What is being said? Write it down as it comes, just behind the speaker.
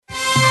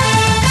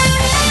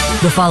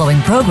The following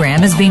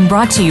program is being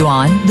brought to you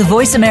on the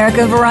Voice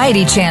America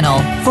Variety Channel.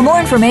 For more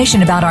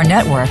information about our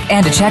network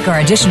and to check our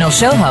additional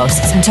show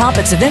hosts and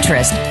topics of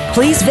interest,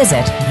 please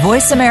visit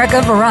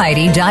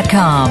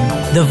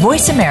voiceamericavariety.com. The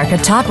Voice America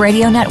Talk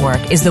Radio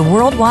Network is the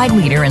worldwide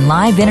leader in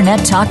live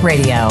Internet talk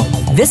radio.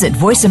 Visit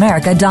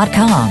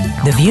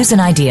voiceamerica.com. The views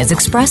and ideas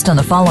expressed on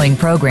the following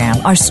program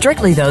are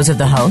strictly those of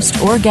the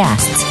host or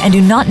guests and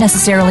do not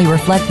necessarily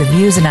reflect the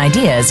views and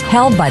ideas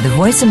held by the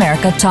Voice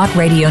America Talk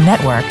Radio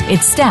Network,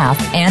 its staff,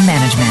 and management.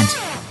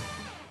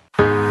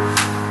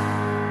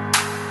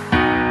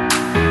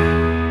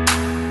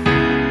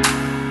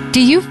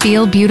 Do you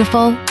feel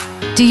beautiful?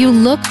 Do you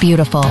look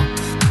beautiful?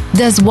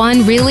 Does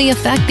one really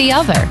affect the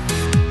other?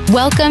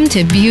 Welcome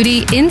to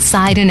Beauty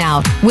Inside and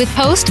Out with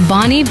host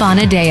Bonnie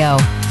Bonadeo.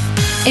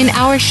 In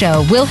our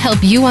show, we'll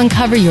help you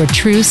uncover your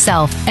true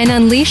self and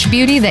unleash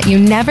beauty that you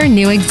never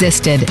knew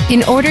existed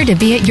in order to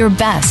be at your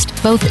best,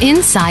 both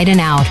inside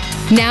and out.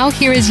 Now,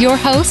 here is your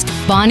host,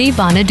 Bonnie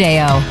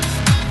Bonadeo.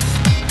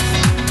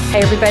 Hey,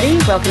 everybody.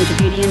 Welcome to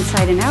Beauty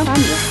Inside and Out.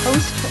 I'm your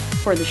host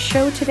for the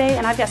show today,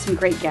 and I've got some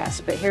great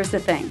guests. But here's the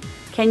thing.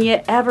 Can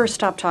you ever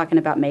stop talking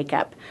about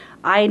makeup?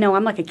 I know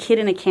I'm like a kid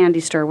in a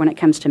candy store when it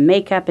comes to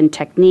makeup and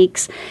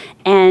techniques,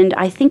 and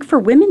I think for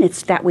women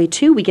it's that way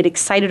too. We get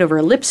excited over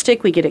a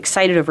lipstick, we get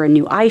excited over a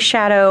new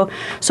eyeshadow.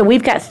 So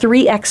we've got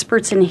 3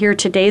 experts in here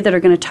today that are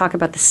going to talk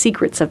about the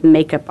secrets of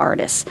makeup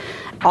artists,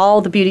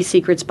 all the beauty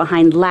secrets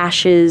behind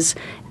lashes,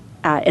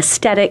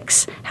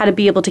 aesthetics, how to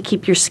be able to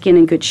keep your skin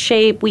in good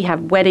shape. We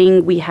have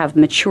wedding, we have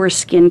mature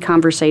skin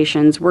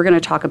conversations. We're going to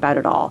talk about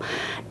it all.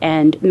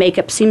 And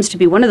makeup seems to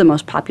be one of the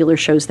most popular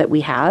shows that we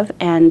have.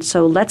 And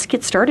so let's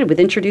get started with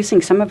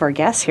introducing some of our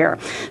guests here.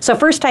 So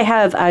first I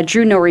have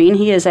Drew Noreen.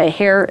 He is a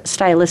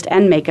hairstylist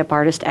and makeup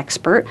artist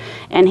expert.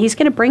 And he's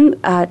going to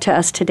bring to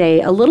us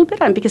today a little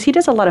bit on, because he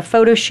does a lot of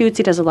photo shoots,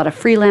 he does a lot of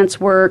freelance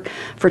work,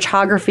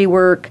 photography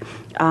work.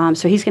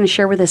 So he's going to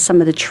share with us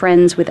some of the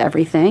trends with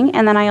everything.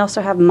 And then I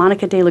also have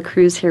Monica De La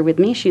Cruz here with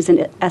me. She's an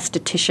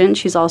esthetician.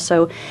 She's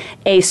also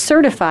a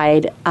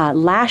certified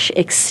lash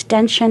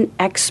extension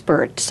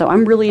expert. So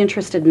I'm really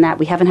interested in that.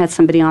 We haven't had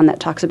somebody on that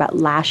talks about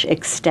lash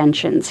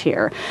extensions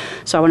here.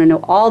 So I want to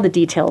know all the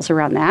details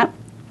around that.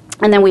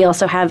 And then we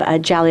also have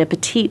Jalia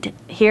Pettis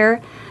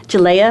here.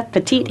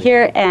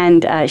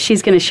 And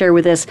she's going to share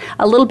with us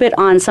a little bit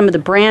on some of the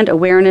brand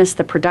awareness,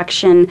 the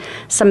production,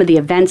 some of the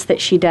events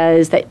that she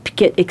does that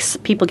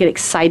people get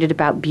excited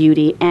about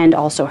beauty, and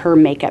also her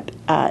makeup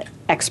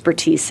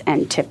expertise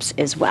and tips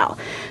as well.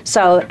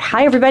 So,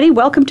 hi, everybody.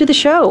 Welcome to the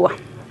show.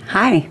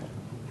 Hi.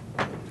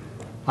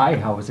 Hi,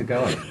 how is it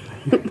going?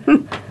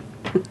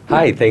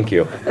 Hi, thank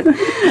you.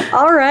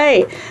 All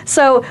right.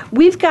 So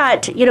we've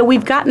got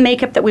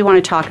makeup that we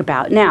want to talk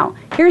about. Now,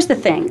 here's the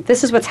thing.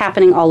 This is what's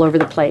happening all over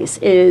the place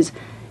is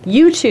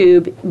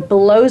YouTube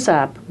blows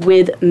up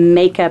with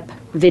makeup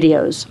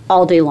videos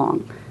all day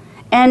long.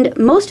 And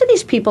most of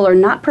these people are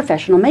not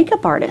professional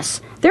makeup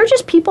artists. They're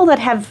just people that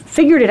have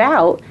figured it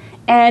out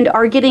and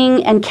are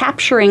getting and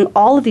capturing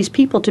all of these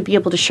people to be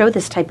able to show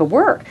this type of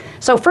work.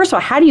 So first of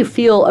all, how do you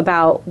feel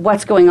about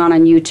what's going on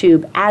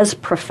YouTube as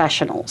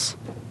professionals?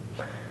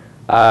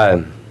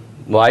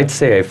 Well, I'd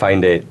say I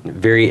find it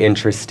very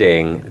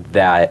interesting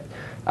that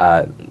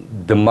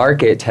the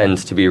market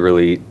tends to be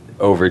really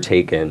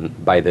overtaken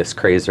by this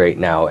craze right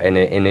now. And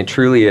it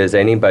truly is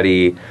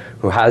anybody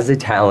who has a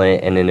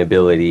talent and an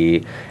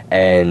ability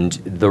and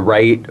the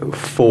right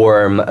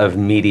form of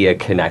media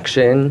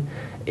connection.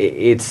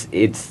 It's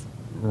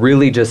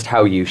really just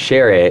how you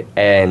share it.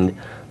 And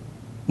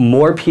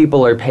more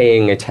people are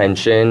paying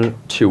attention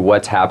to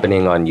what's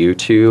happening on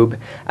YouTube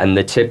and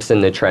the tips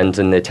and the trends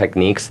and the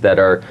techniques that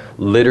are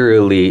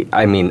literally,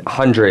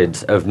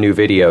 hundreds of new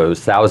videos,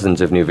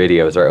 thousands of new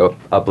videos are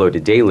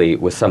uploaded daily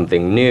with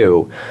something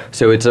new.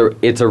 So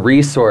it's a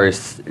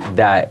resource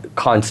that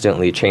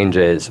constantly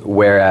changes,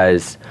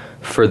 whereas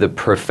for the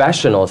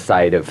professional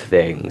side of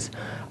things,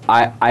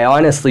 I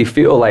honestly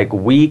feel like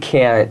we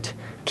can't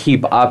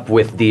keep up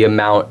with the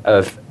amount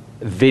of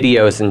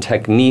videos and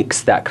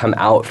techniques that come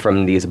out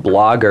from these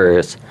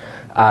bloggers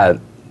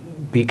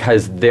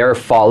because their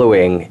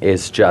following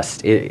is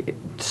just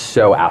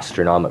so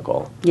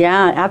astronomical.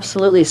 Yeah,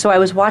 absolutely. So I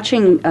was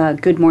watching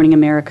Good Morning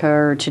America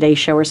or Today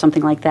Show or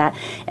something like that,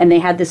 and they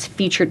had this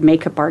featured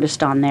makeup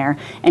artist on there,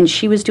 and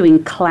she was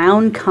doing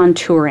clown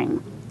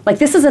contouring. Like,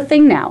 this is a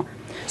thing now.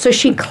 So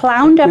she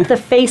clowned up the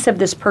face of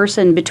this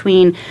person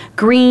between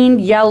green,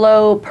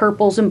 yellow,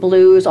 purples, and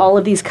blues, all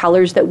of these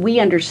colors that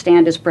we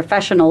understand as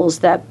professionals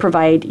that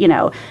provide,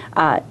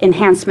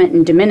 enhancement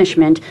and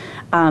diminishment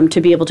to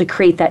be able to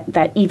create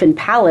that even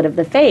palette of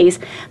the face.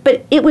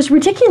 But it was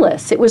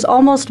ridiculous. It was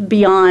almost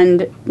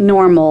beyond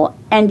normal.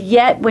 And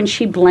yet, when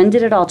she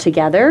blended it all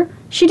together,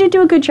 she did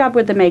do a good job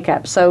with the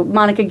makeup. So,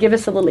 Monica, give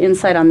us a little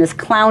insight on this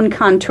clown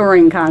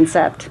contouring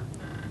concept.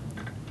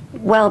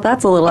 Well,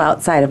 that's a little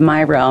outside of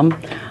my realm.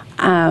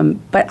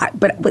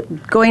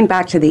 But going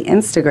back to the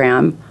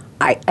Instagram,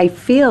 I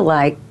feel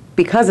like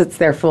because it's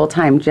their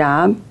full-time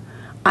job,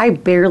 I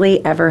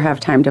barely ever have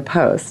time to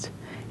post.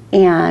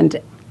 And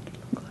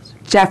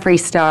Jeffree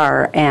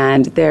Star,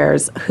 and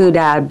there's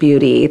Huda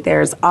Beauty.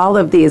 There's all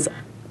of these.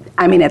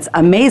 I mean, it's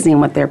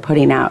amazing what they're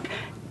putting out.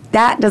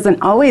 That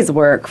doesn't always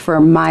work for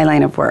my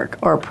line of work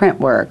or print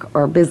work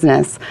or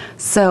business.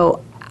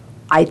 So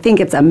I think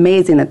it's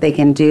amazing that they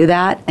can do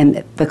that.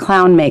 And the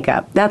clown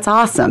makeup, that's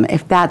awesome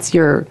if that's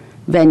your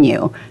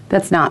venue.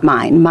 That's not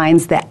mine.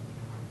 Mine's the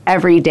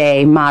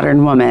everyday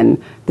modern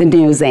woman, the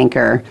news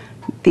anchor,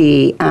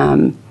 the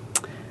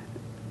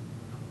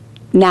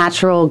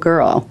natural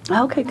girl.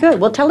 Okay,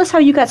 good. Well, tell us how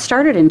you got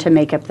started into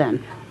makeup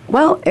then.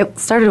 Well, it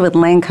started with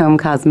Lancome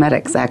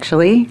Cosmetics,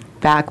 actually,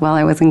 back while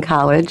I was in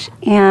college.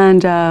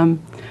 And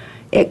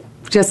it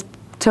just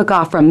took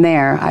off from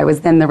there. I was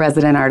then the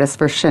resident artist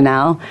for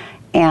Chanel.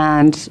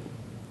 And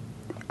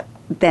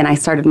then I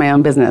started my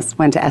own business,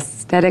 went to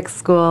aesthetics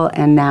school,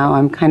 and now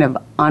I'm kind of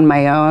on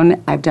my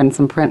own. I've done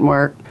some print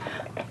work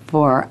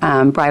for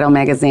bridal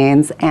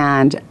magazines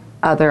and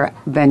other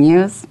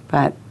venues,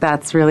 but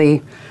that's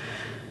really...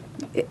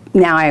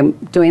 Now I'm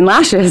doing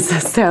lashes,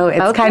 so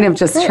it's kind of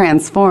just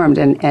transformed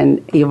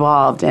and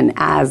evolved. And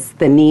as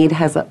the need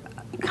has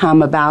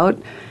come about,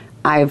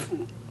 I've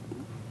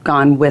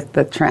gone with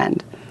the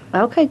trend.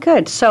 Okay,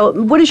 good. So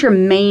what is your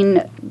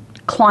main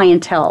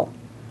clientele?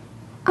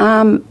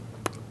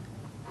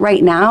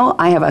 Right now,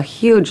 I have a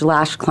huge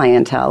lash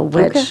clientele,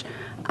 which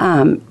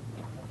I'm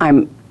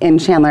in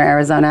Chandler,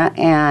 Arizona,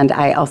 and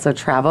I also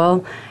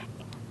travel.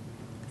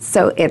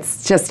 So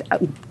it's just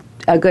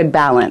a good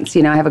balance.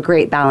 You know, I have a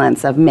great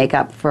balance of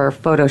makeup for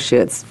photo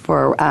shoots,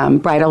 for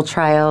bridal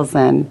trials,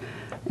 and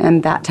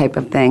that type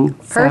of thing.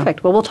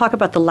 Perfect. Well, we'll talk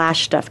about the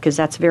lash stuff because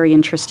that's very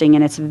interesting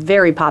and it's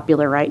very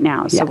popular right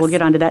now. So we'll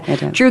get onto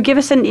that. Drew, give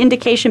us an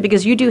indication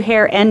because you do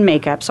hair and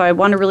makeup. So I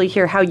want to really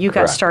hear how you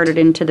got started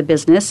into the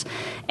business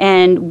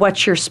and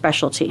what's your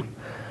specialty.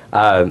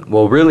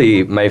 Well,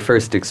 really, my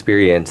first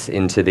experience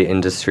into the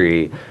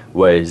industry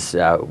was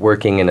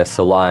working in a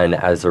salon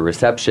as a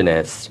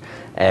receptionist,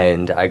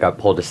 and I got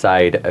pulled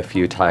aside a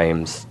few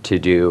times to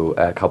do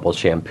a couple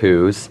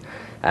shampoos,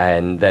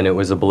 and then it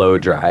was a blow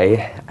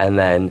dry, and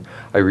then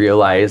I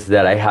realized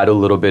that I had a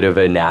little bit of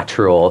a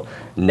natural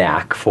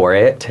knack for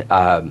it.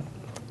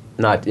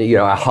 Not,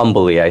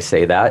 humbly I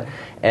say that.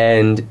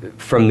 And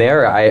from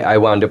there, I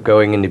wound up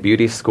going into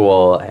beauty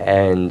school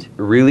and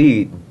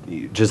really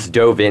just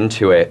dove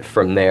into it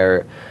from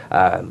there.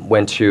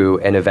 Went to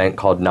an event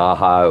called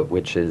NAHA,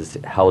 which is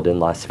held in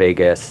Las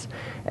Vegas,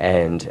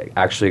 and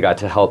actually got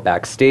to help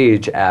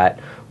backstage at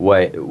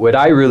what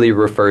I really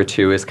refer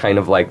to as kind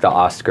of like the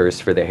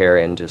Oscars for the hair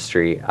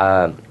industry.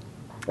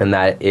 And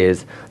that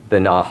is the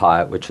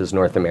NAHA, which is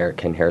North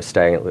American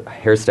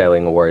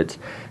Hairstyling Awards.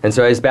 And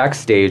so I was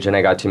backstage and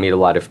I got to meet a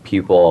lot of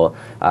people,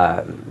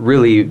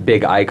 really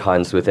big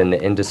icons within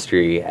the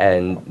industry.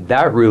 And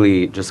that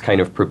really just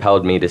kind of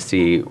propelled me to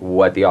see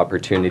what the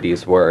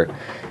opportunities were.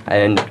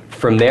 And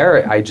from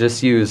there, I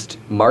just used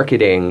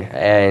marketing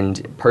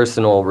and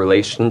personal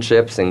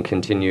relationships and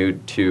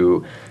continued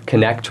to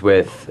connect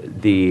with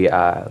the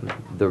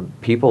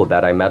people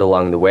that I met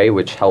along the way,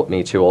 which helped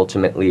me to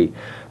ultimately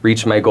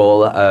reach my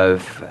goal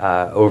of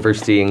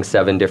overseeing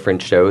 7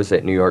 different shows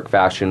at New York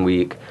Fashion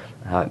Week,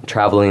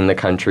 traveling the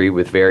country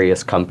with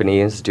various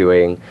companies,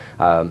 doing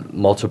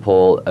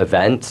multiple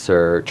events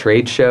or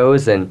trade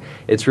shows, and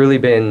it's really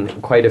been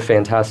quite a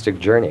fantastic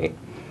journey.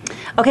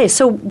 Okay,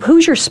 so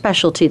who's your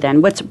specialty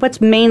then?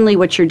 What's mainly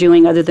what you're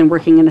doing other than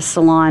working in a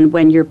salon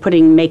when you're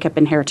putting makeup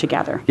and hair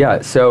together?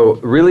 Yeah, so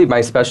really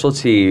my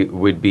specialty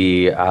would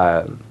be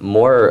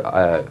more,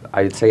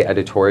 I'd say,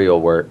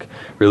 editorial work,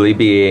 really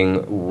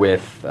being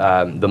with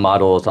the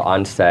models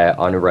on set,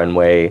 on a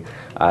runway,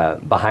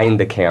 behind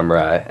the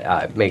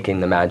camera,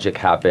 making the magic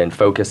happen,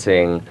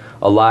 focusing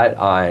a lot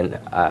on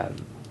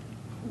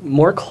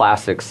more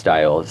classic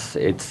styles.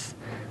 It's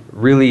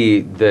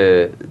really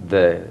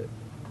the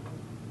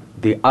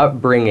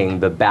upbringing,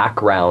 the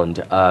background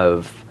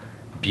of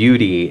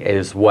beauty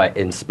is what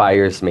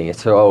inspires me.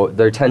 So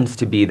there tends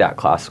to be that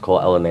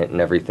classical element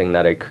in everything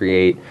that I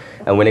create.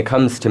 And when it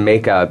comes to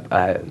makeup,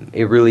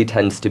 it really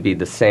tends to be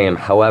the same.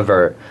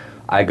 However,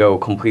 I go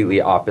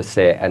completely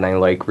opposite, and I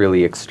like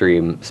really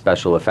extreme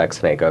special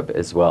effects makeup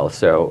as well.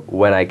 So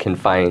when I can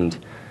find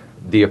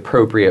the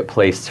appropriate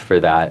place for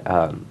that,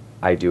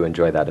 I do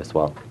enjoy that as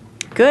well.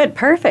 Good,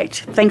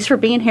 perfect. Thanks for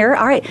being here.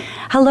 All right.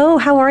 Hello,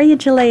 how are you,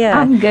 Jalia?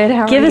 I'm good.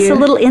 How are you? Give us a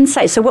little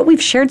insight. So what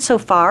we've shared so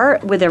far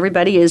with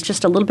everybody is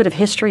just a little bit of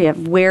history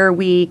of where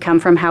we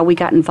come from, how we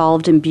got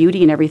involved in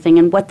beauty and everything,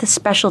 and what the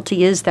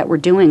specialty is that we're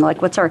doing.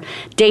 Like, what's our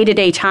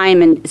day-to-day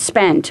time and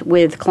spent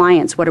with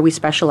clients? What are we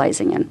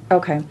specializing in?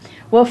 Okay.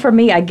 Well, for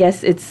me, I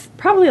guess it's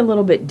probably a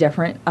little bit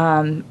different.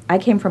 I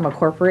came from a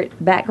corporate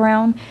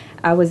background.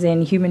 I was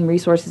in human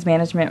resources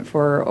management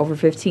for over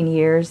 15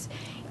 years.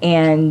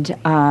 And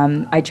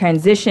I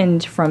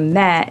transitioned from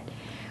that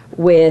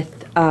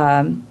with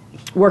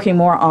working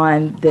more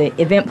on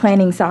the event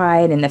planning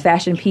side and the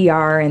fashion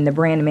PR and the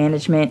brand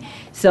management.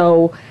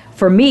 So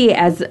for me,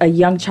 as a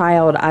young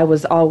child, I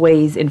was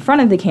always in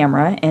front of the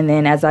camera. And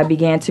then as I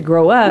began to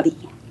grow up,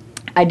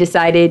 I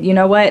decided, you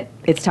know what,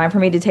 it's time for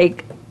me to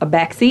take a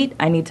backseat.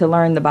 I need to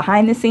learn the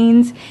behind the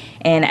scenes.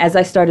 And as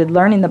I started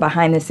learning the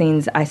behind the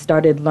scenes, I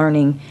started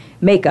learning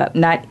makeup.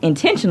 Not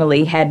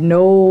intentionally, had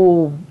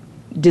no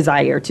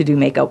desire to do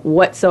makeup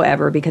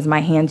whatsoever because my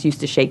hands used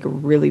to shake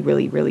really,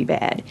 really, really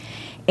bad.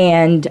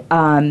 And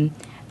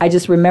I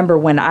just remember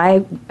when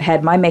I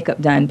had my makeup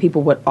done,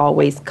 people would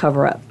always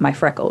cover up my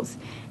freckles.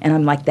 And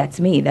I'm like, that's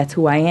me. That's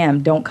who I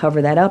am. Don't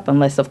cover that up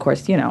unless, of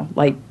course,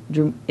 like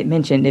Drew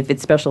mentioned, if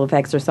it's special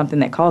effects or something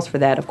that calls for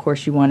that, of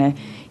course you want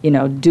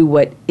to, do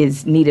what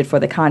is needed for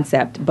the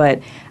concept.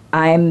 But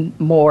I'm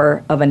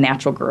more of a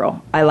natural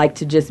girl. I like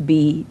to just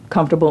be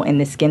comfortable in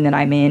the skin that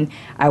I'm in.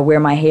 I wear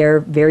my hair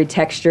very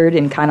textured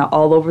and kind of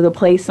all over the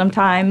place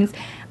sometimes.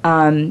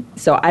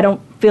 So I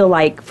don't feel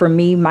like, for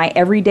me, my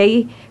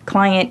everyday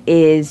client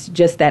is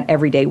just that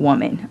everyday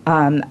woman.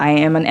 I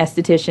am an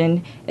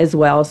esthetician as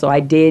well, so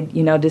I did,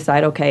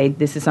 decide, okay,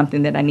 this is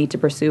something that I need to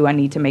pursue. I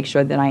need to make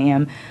sure that I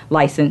am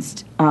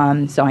licensed,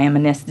 so I am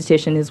an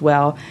esthetician as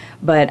well.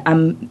 But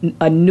I'm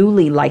a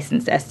newly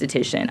licensed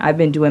esthetician. I've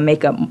been doing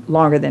makeup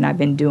longer than I've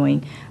been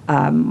doing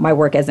my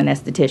work as an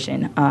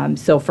esthetician.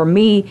 So for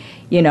me,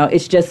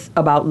 it's just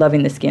about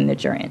loving the skin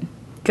that you're in.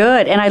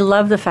 Good. And I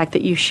love the fact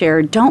that you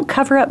shared, don't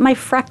cover up my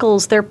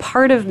freckles. They're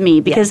part of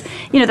me. Because,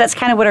 that's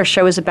kind of what our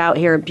show is about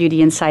here at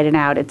Beauty Inside and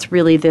Out. It's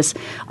really this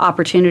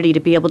opportunity to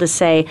be able to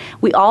say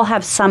we all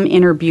have some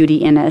inner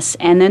beauty in us.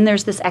 And then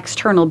there's this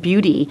external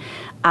beauty.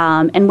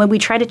 And when we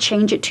try to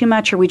change it too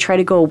much or we try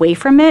to go away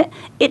from it,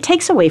 it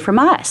takes away from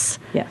us.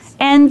 Yes.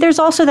 And there's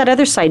also that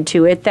other side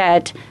to it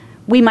that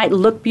we might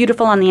look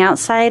beautiful on the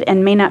outside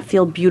and may not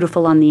feel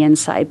beautiful on the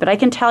inside. But I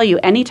can tell you,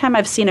 anytime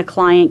I've seen a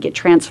client get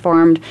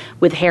transformed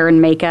with hair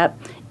and makeup,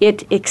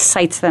 it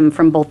excites them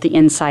from both the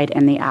inside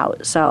and the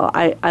out. So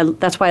I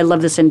that's why I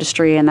love this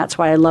industry, and that's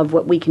why I love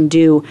what we can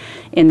do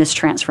in this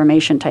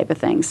transformation type of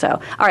thing. So,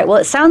 all right, well,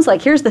 it sounds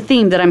like here's the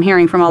theme that I'm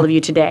hearing from all of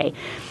you today.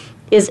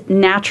 Is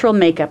natural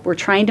makeup. We're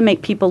trying to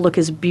make people look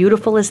as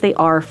beautiful as they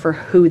are for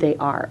who they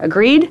are.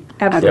 Agreed?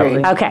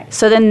 Absolutely. Okay,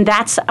 so then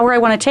that's where I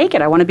want to take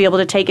it. I want to be able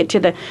to take it to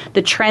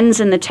the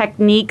trends and the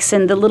techniques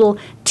and the little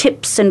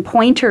tips and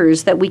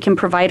pointers that we can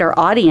provide our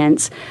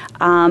audience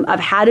of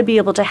how to be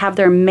able to have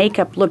their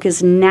makeup look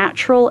as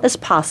natural as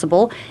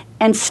possible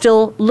and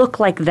still look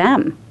like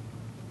them.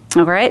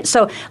 All right,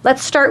 so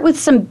let's start with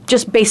some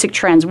just basic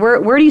trends.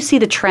 Where do you see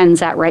the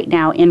trends at right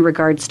now in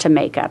regards to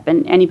makeup?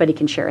 And anybody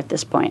can share at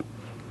this point.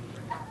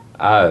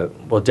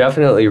 Well,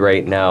 definitely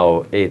right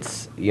now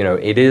it's,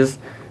 it is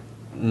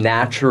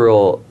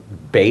natural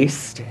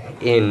based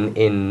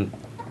in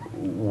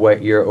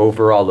what your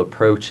overall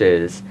approach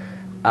is,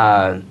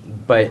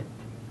 but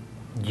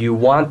you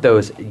want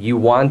those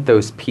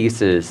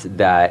pieces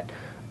that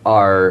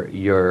are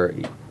your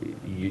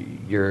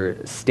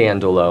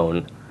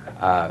standalone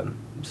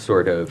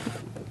sort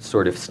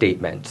of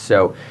statement.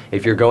 So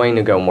if you're going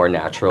to go more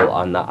natural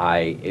on the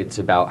eye, it's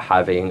about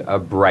having a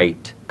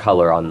bright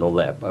color on the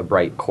lip, a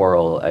bright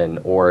coral, an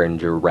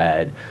orange or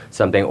red,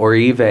 something, or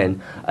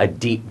even a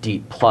deep,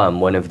 deep plum,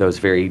 one of those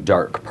very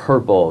dark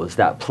purples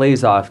that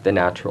plays off the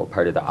natural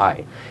part of the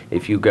eye.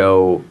 If you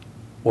go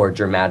more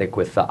dramatic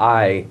with the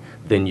eye,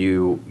 then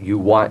you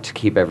want to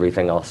keep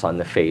everything else on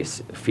the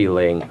face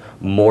feeling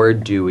more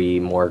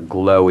dewy, more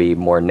glowy,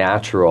 more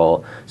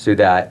natural, so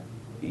that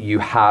you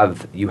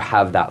have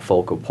that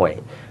focal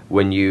point.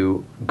 When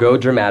you go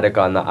dramatic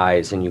on the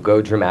eyes and you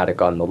go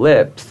dramatic on the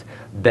lips,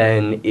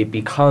 then it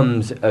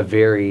becomes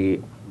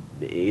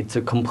it's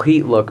a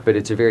complete look, but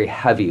it's a very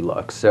heavy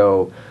look.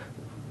 So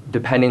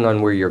depending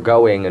on where you're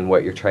going and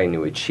what you're trying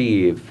to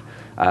achieve,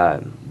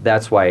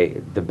 that's why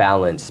the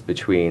balance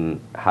between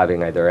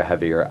having either a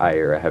heavier eye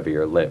or a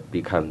heavier lip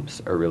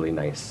becomes a really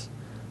nice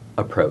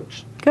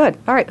approach. Good.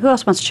 All right, who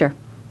else wants to share?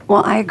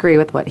 Well, I agree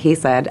with what he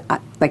said.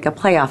 Like a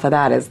play off of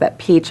that is that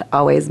peach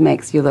always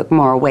makes you look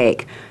more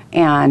awake.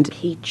 And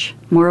peach,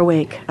 more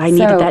awake. I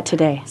needed that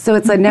today. So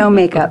it's a no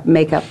makeup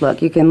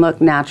look. You can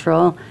look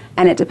natural,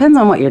 and it depends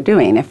on what you're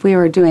doing. If we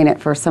were doing it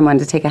for someone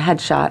to take a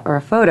headshot or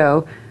a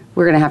photo,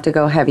 we're going to have to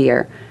go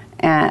heavier,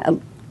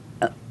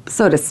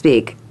 so to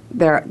speak.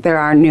 There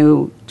are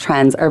new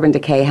trends. Urban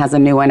Decay has a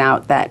new one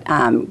out that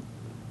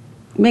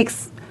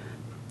makes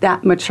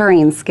that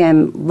maturing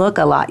skin look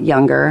a lot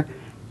younger.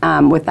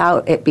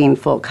 Without it being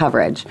full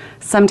coverage.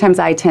 Sometimes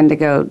I tend to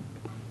go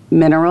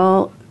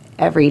mineral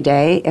every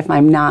day if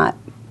I'm not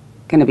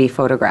going to be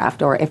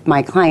photographed, or if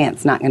my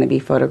client's not going to be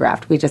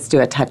photographed. We just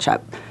do a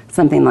touch-up,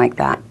 something like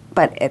that.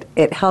 But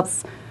it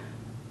helps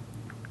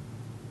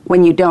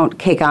when you don't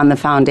cake on the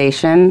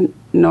foundation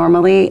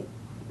normally.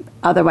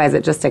 Otherwise,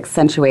 it just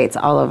accentuates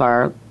all of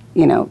our,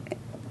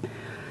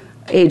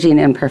 aging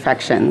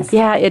imperfections.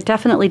 Yeah, it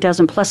definitely does.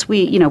 And plus,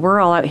 we're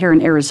all out here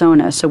in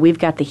Arizona, so we've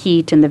got the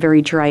heat and the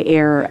very dry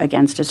air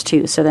against us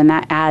too. So then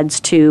that adds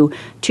to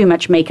too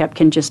much makeup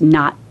can just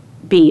not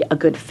be a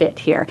good fit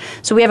here.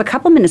 So we have a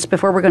couple minutes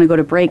before we're going to go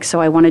to break, so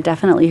I want to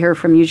definitely hear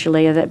from you,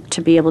 Jalia,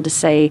 to be able to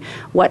say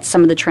what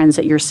some of the trends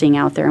that you're seeing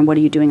out there and what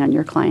are you doing on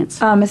your clients?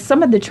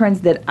 Some of the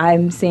trends that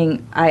I'm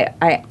seeing,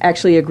 I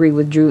actually agree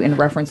with Drew in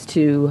reference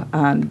to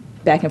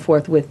back and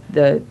forth with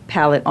the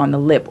palette on the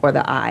lip or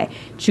the eye,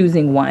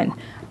 choosing one.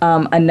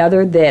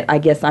 Another that I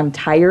guess I'm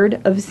tired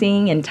of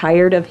seeing and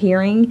tired of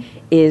hearing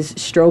is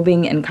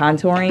strobing and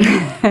contouring.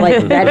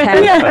 Like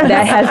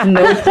that has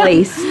no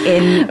place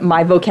in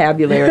my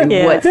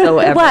vocabulary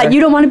whatsoever. What, you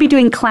don't want to be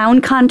doing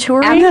clown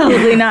contouring?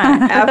 Absolutely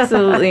not.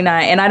 Absolutely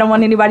not. And I don't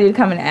want anybody to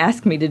come and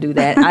ask me to do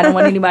that. I don't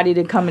want anybody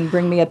to come and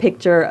bring me a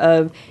picture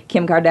of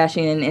Kim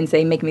Kardashian and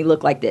say, make me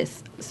look like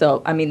this.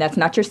 So, I mean, that's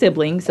not your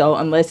sibling. So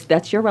unless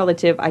that's your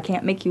relative, I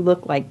can't make you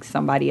look like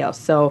somebody else.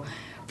 So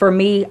for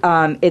me,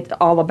 it's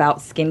all about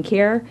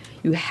skincare.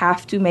 You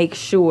have to make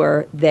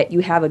sure that you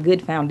have a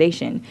good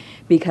foundation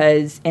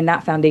and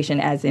not foundation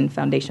as in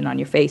foundation on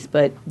your face,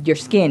 but your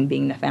skin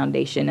being the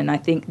foundation. And I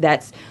think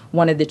that's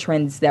one of the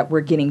trends that we're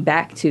getting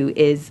back to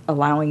is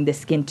allowing the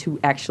skin to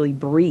actually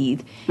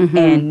breathe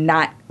and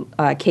not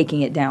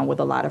caking it down with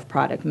a lot of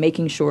product,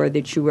 making sure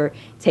that you are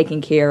taking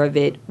care of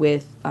it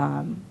with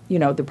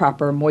the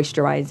proper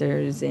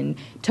moisturizers and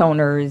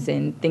toners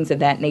and things of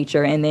that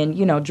nature. And then,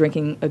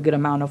 drinking a good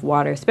amount of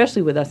water,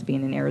 especially with us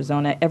being in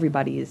Arizona,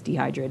 everybody is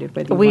dehydrated.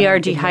 We are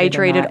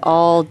dehydrated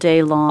all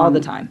day long. All the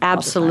time.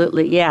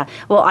 Absolutely, yeah.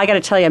 Well, I got to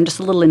tell you, I'm just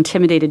a little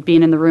intimidated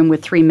being in the room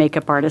with 3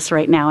 makeup artists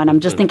right now. And I'm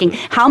just thinking,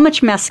 how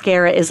much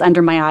mascara is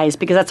under my eyes?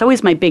 Because that's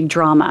always my big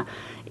drama,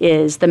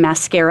 is the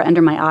mascara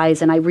under my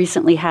eyes. And I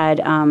recently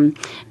had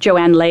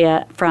Joanne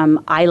Leah from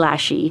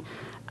Eyelashy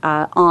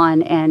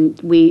on,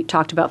 and we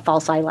talked about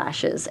false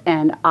eyelashes.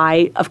 And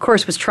I, of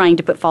course, was trying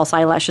to put false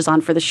eyelashes on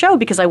for the show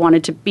because I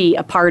wanted to be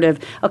a part of,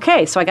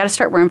 okay, so I got to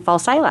start wearing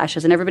false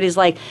eyelashes. And everybody's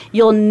like,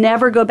 you'll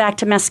never go back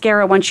to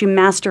mascara once you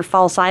master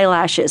false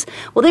eyelashes.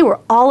 Well, they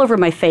were all over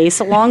my face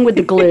along with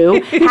the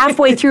glue.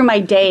 Halfway through my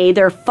day,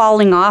 they're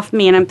falling off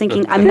me. And I'm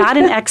thinking, I'm not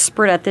an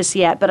expert at this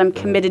yet, but I'm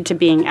committed to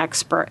being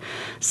expert.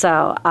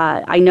 So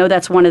I know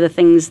that's one of the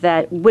things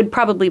that would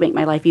probably make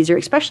my life easier,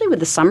 especially with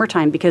the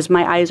summertime, because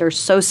my eyes are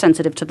so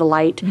sensitive to the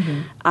light,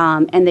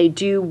 and they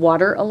do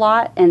water a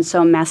lot, and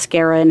so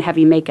mascara and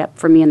heavy makeup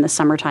for me in the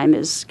summertime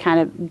is kind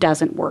of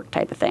doesn't work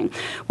type of thing.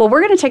 Well,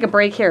 we're going to take a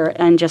break here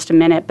in just a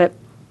minute, but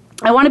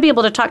I want to be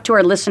able to talk to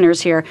our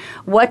listeners here.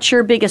 What's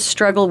your biggest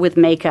struggle with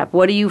makeup?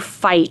 What do you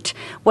fight?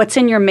 What's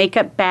in your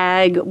makeup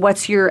bag?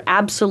 What's your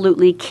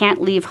absolutely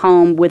can't leave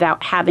home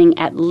without having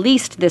at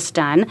least this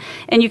done?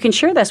 And you can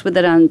share this with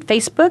it on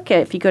Facebook.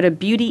 If you go to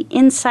Beauty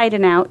Inside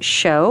and Out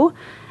Show,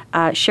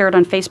 share it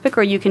on Facebook,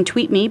 or you can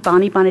tweet me,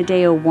 Bonnie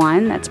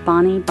Bonadeo1. That's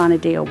Bonnie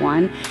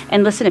Bonadeo1.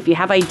 And listen, if you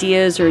have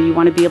ideas or you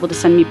want to be able to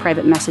send me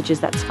private messages,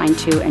 that's fine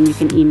too. And you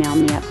can email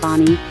me at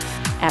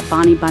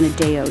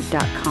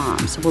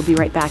bonnie@bonniebonadeo.com. So we'll be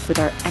right back with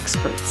our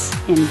experts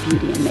in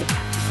beauty and makeup.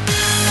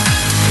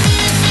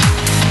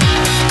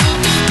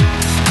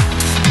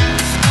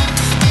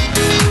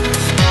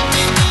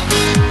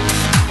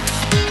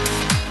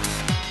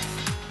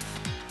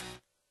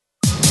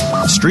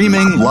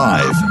 Streaming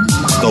live,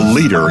 the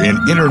leader in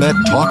Internet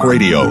talk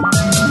radio,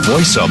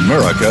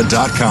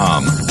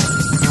 voiceamerica.com.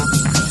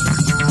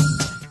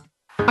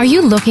 Are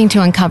you looking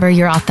to uncover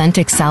your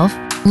authentic self?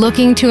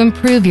 Looking to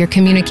improve your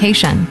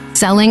communication,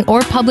 selling,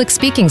 or public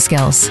speaking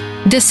skills?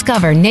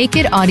 Discover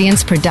Naked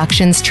Audience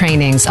Productions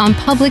trainings on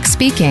public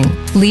speaking,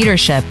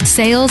 leadership,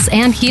 sales,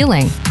 and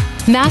healing.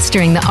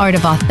 Mastering the art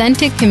of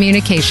authentic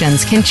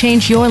communications can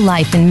change your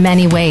life in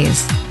many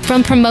ways.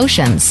 From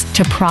promotions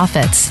to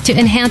profits to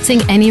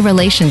enhancing any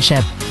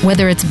relationship,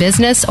 whether it's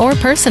business or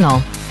personal.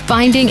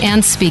 Finding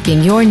and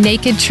speaking your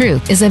naked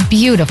truth is a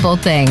beautiful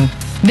thing.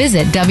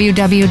 Visit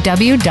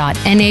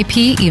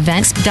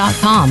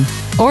www.napevents.com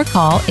or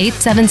call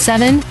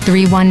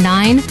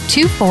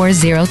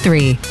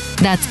 877-319-2403.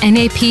 That's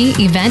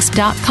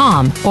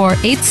napevents.com or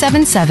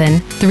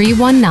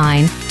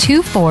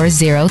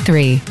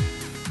 877-319-2403.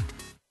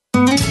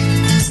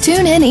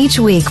 Tune in each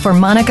week for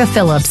Monica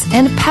Phillips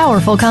and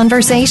Powerful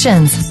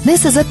Conversations.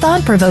 This is a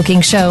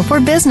thought-provoking show for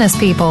business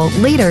people,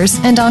 leaders,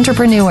 and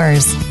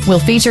entrepreneurs. We'll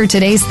feature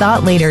today's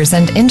thought leaders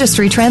and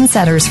industry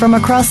trendsetters from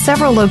across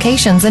several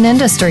locations and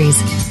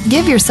industries.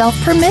 Give yourself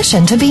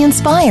permission to be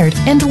inspired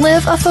and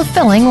live a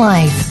fulfilling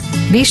life.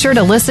 Be sure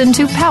to listen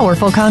to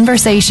Powerful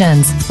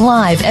Conversations,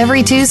 live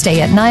every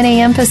Tuesday at 9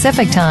 a.m.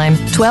 Pacific Time,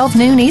 12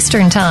 noon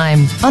Eastern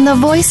Time, on the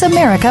Voice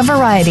America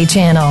Variety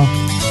Channel.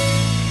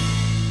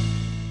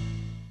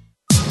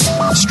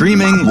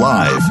 Streaming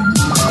live,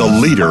 the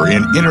leader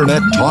in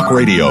Internet talk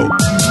radio,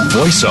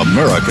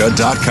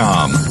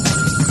 voiceamerica.com.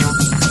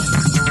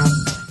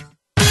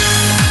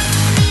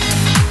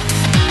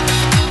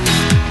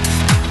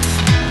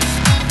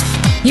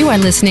 You are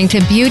listening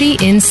to Beauty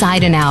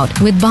Inside and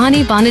Out with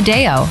Bonnie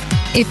Bonadeo.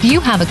 If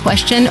you have a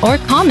question or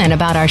comment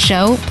about our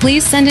show,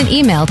 please send an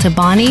email to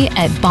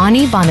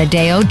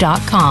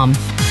bonnie@bonniebonadeo.com.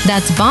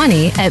 That's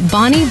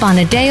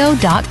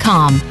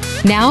bonnie@bonniebonadeo.com.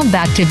 Now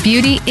back to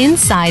Beauty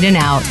Inside and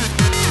Out.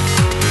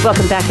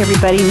 Welcome back,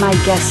 everybody. My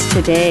guests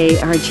today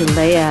are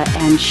Jalia,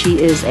 and she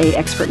is an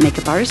expert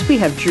makeup artist. We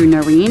have Drew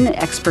Noreen,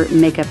 expert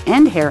makeup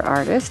and hair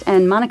artist,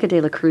 and Monica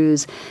de la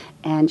Cruz,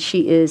 and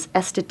she is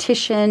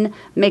esthetician,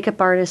 makeup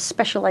artist,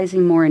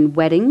 specializing more in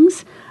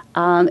weddings.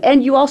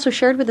 And you also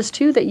shared with us,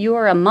 too, that you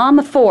are a mom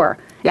of 4.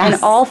 Yes.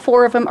 And all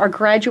 4 of them are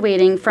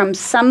graduating from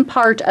some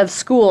part of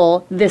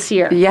school this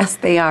year. Yes,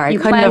 they are. I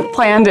couldn't have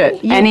planned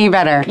it any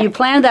better. You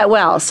planned that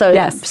well. So,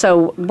 yes.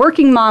 So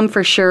working mom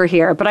for sure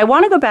here. But I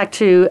want to go back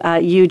to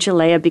you,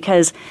 Jalia,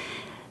 because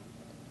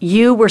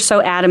you were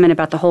so adamant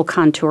about the whole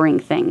contouring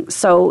thing.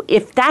 So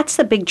if that's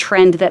the big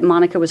trend that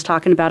Monica was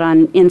talking about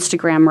on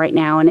Instagram right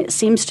now, and it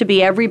seems to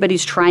be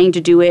everybody's trying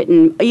to do it,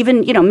 and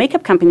even,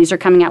 makeup companies are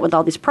coming out with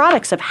all these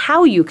products of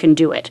how you can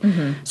do it.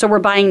 Mm-hmm. So we're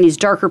buying these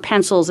darker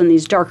pencils and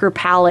these darker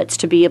palettes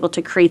to be able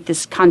to create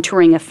this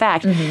contouring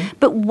effect. Mm-hmm.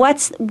 But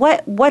what's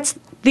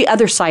the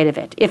other side of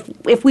it?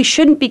 If we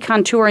shouldn't be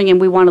contouring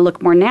and we want to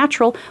look more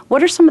natural,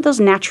 what are some of those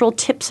natural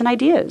tips and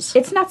ideas?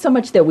 It's not so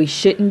much that we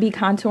shouldn't be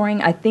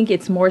contouring. I think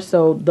it's more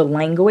so the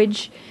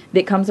language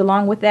that comes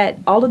along with that.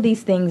 All of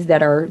these things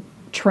that are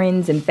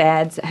trends and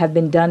fads have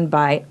been done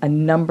by a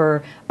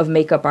number of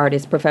makeup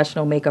artists,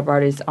 professional makeup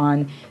artists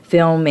on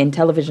film and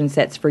television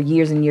sets for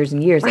years and years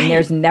and years. Right. And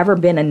there's never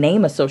been a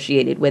name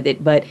associated with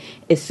it. But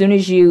as soon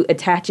as you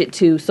attach it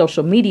to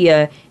social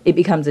media, it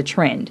becomes a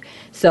trend.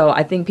 So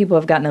I think people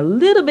have gotten a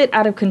little bit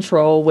out of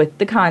control with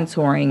the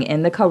contouring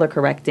and the color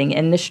correcting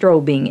and the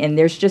strobing. And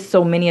there's just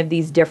so many of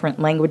these different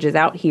languages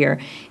out here.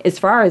 As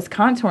far as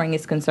contouring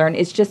is concerned,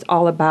 it's just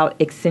all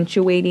about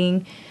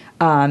accentuating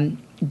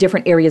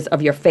different areas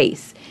of your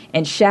face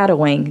and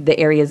shadowing the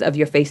areas of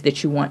your face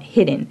that you want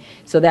hidden.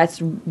 So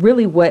that's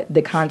really what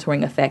the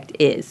contouring effect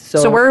is.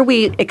 So where are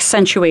we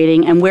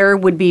accentuating and where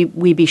would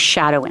we be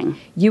shadowing?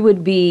 You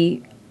would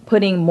be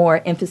putting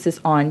more emphasis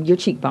on your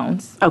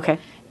cheekbones. Okay.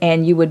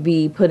 And you would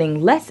be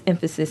putting less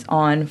emphasis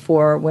on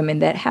for women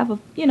that have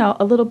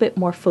a little bit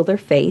more fuller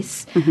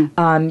face.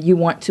 Mm-hmm. You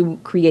want to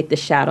create the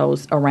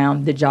shadows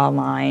around the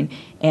jawline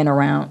and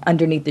around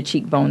underneath the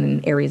cheekbone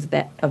and areas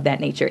of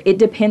that nature. It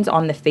depends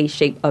on the face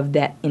shape of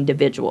that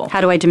individual. How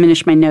do I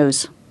diminish my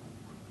nose?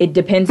 It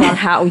depends on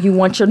how you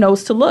want your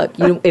nose to look.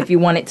 If you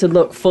want it to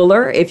look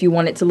fuller, if you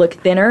want it to look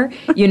thinner,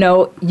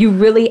 you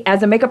really,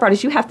 as a makeup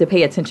artist, you have to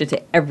pay attention to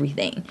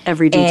everything.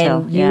 Every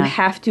detail, and you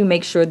have to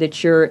make sure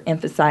that you're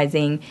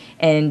emphasizing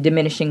and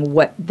diminishing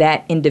what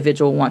that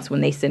individual wants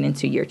when they sit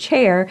into your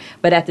chair,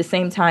 but at the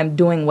same time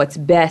doing what's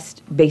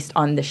best based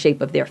on the shape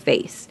of their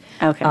face.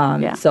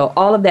 Okay. So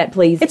all of that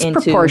plays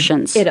into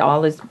proportions. It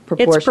all is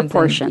proportions. It's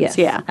proportions. Yes,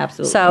 yeah,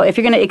 absolutely. So if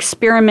you're going to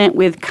experiment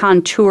with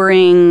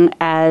contouring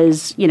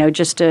as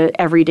just a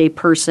everyday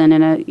person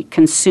and a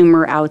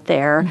consumer out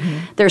there,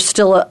 mm-hmm. there's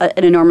still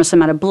an enormous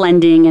amount of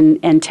blending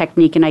and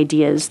technique and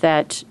ideas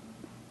that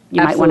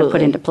you might want to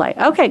put into play.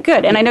 Okay,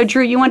 good. And I know,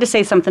 Drew, you wanted to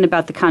say something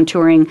about the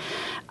contouring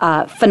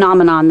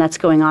phenomenon that's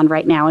going on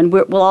right now, and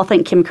we'll all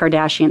thank Kim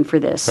Kardashian for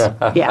this.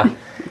 Yeah. Okay.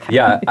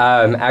 Yeah.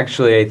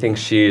 Actually, I think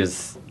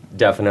she's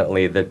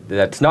definitely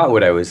that's not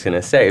what I was going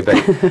to say, but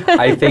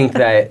I think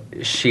that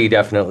she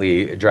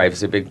definitely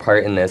drives a big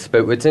part in this.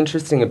 But what's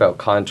interesting about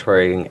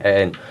contouring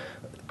and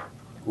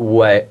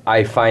what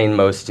I find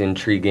most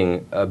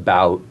intriguing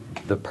about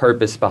the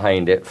purpose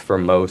behind it for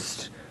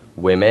most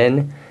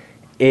women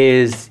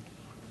is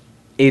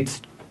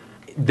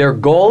their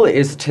goal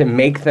is to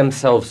make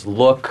themselves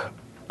look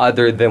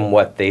other than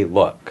what they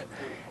look.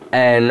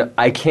 And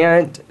I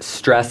can't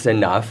stress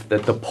enough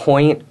that the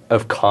point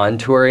of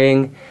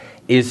contouring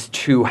is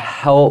to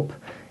help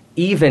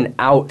even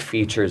out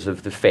features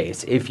of the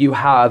face. If you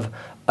have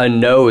a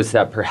nose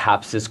that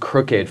perhaps is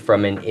crooked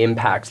from an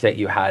impact that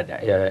you had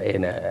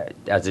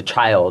as a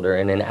child or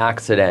in an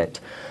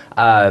accident,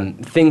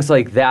 things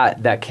like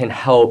that can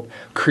help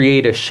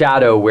create a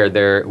shadow where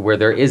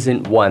there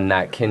isn't one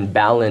that can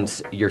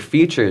balance your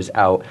features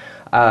out.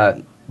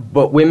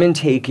 But women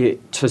take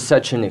it to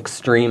such an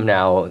extreme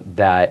now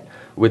that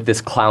with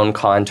this clown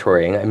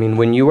contouring, I mean,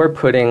 when you are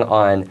putting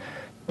on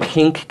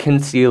pink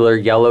concealer,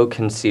 yellow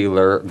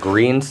concealer,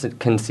 green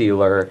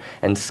concealer,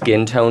 and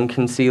skin tone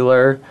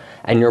concealer,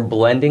 and you're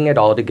blending it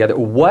all together,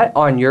 what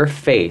on your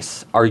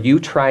face are you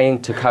trying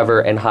to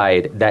cover and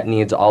hide that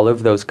needs all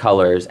of those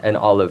colors and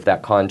all of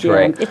that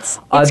contouring? Yeah, it's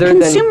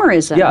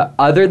consumerism.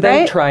 Other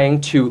than right?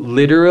 trying to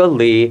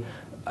literally,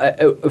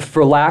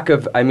 for lack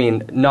of, I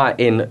mean, not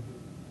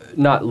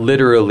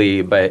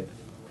literally, but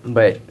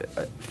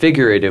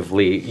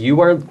figuratively,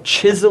 you are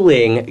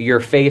chiseling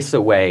your face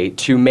away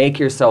to make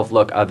yourself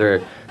look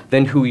other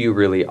than who you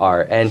really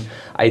are. And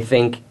I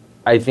think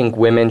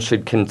women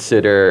should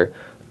consider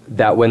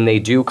that when they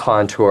do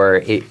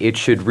contour, it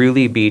should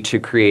really be to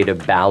create a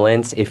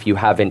balance if you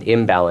have an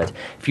imbalance.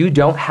 If you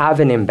don't have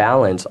an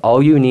imbalance,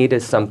 all you need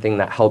is something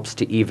that helps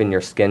to even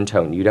your skin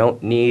tone. You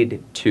don't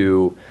need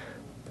to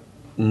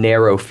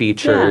narrow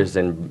features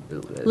and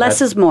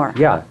less is more.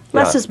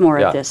 Less is more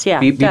of this.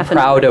 Yeah, be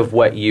proud of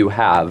what you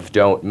have.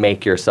 Don't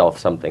make yourself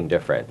something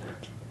different.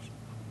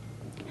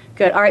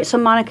 Good. All right. So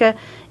Monica,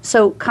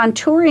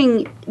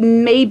 contouring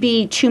may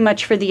be too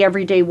much for the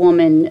everyday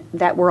woman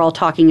that we're all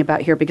talking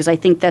about here, because I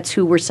think that's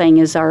who we're saying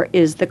is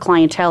the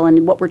clientele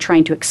and what we're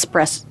trying to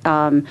express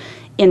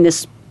in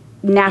this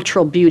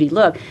natural beauty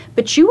look.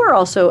 But you are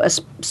also a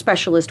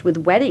specialist with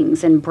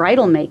weddings and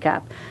bridal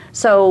makeup.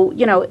 So,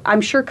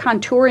 I'm sure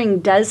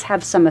contouring does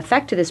have some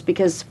effect to this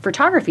because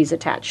photography is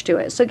attached to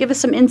it. So give us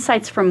some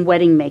insights from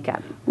wedding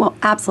makeup. Well,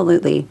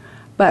 absolutely.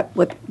 But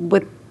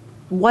with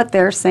what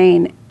they're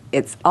saying,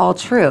 it's all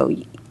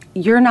true.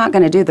 You're not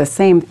going to do the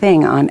same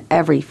thing on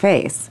every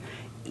face.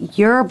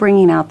 You're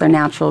bringing out their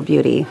natural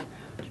beauty.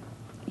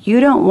 You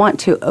don't want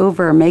to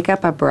over make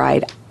up a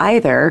bride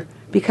either,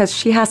 because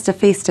she has to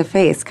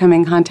face come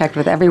in contact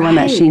with everyone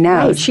that she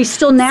knows. Right. She's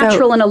still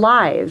natural and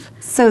alive.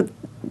 So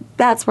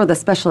that's where the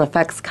special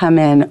effects come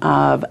in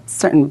of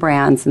certain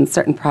brands and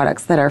certain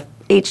products that are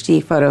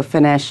HD photo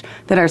finish,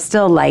 that are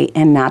still light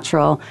and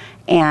natural.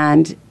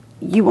 And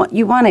you want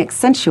to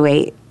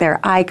accentuate their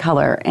eye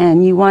color,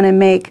 and you want to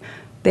make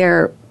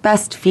their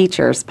best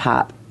features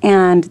pop.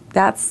 And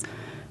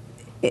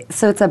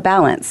so it's a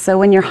balance. So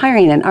when you're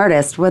hiring an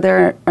artist,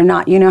 whether or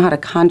not you know how to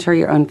contour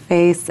your own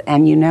face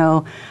and you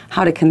know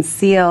how to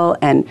conceal,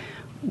 and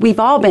we've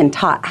all been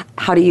taught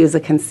how to use a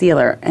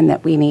concealer and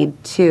that we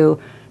need to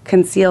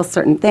conceal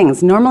certain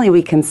things. Normally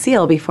we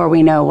conceal before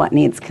we know what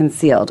needs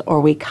concealed,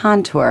 or we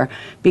contour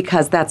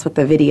because that's what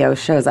the video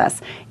shows us.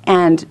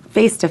 And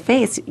face to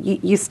face,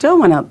 you still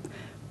want to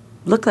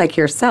look like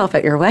yourself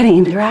at your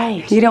wedding.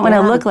 Right. You don't want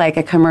to look like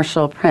a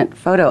commercial print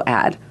photo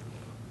ad.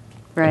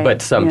 Right.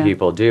 But some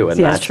people do, and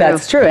Yes,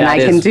 that's true, and I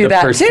can do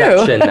that too. The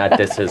perception that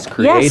this has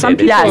created.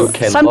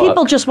 Some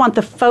people just want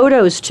the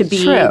photos to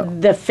be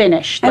the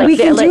finish. And we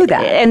can do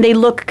that. And they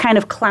look kind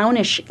of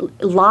clownish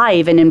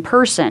live and in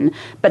person,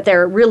 but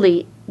their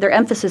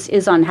emphasis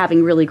is on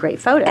having really great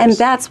photos. And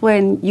that's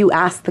when you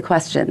ask the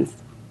questions.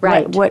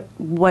 Right.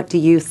 What do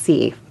you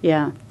see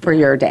for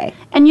your day?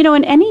 And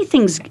and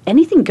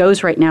anything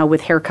goes right now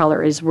with hair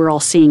color, as we're all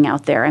seeing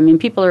out there. I mean,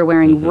 people are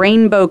wearing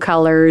rainbow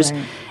colors.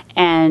 Right.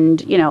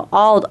 And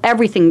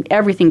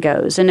everything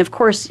goes. And of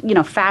course,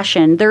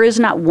 fashion, there is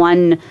not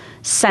one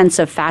sense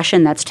of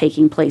fashion that's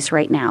taking place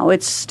right now.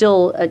 It's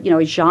still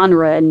a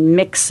genre and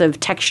mix of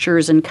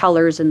textures and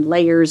colors and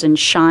layers and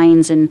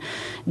shines and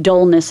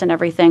dullness and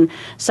everything.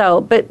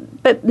 So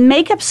but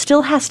makeup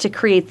still has to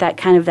create that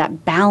kind of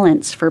that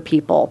balance for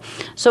people.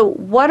 So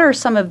what are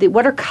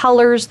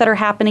colors that are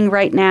happening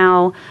right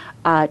now?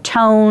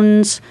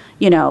 Tones,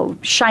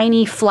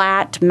 shiny,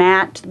 flat,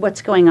 matte.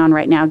 What's going on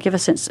right now? Give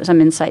us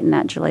some insight in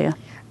that, Jalia.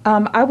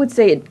 I would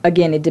say,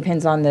 again, it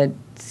depends on the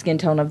skin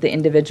tone of the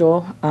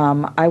individual.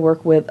 I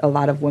work with a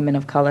lot of women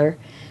of color.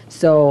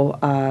 So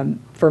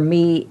for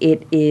me,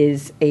 it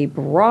is a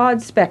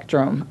broad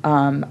spectrum.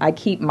 I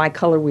keep my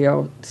color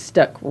wheel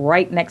stuck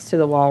right next to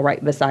the wall,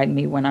 right beside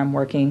me when I'm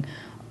working,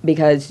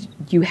 because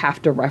you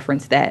have to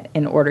reference that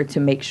in order to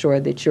make sure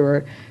that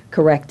you're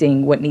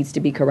correcting what needs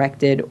to be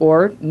corrected,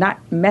 or not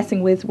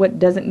messing with what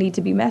doesn't need to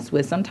be messed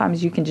with.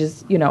 Sometimes you can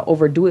just,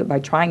 overdo it by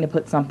trying to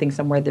put something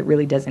somewhere that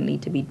really doesn't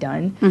need to be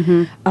done.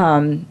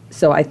 Mm-hmm.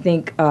 So I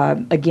think,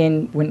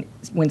 again,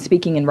 when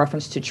speaking in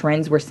reference to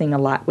trends, we're seeing a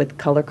lot with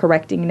color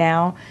correcting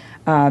now.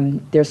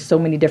 There's so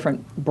many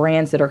different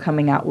brands that are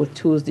coming out with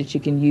tools that you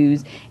can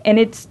use, and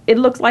it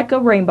looks like a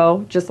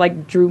rainbow, just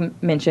like Drew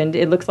mentioned.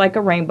 It looks like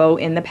a rainbow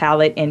in the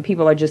palette, and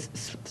people are just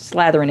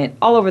slathering it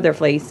all over their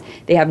face.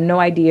 They have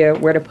no idea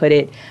where to put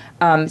it.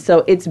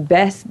 So it's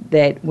best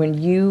that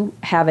when you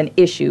have an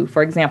issue,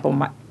 for example,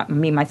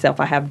 myself,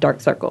 I have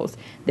dark circles.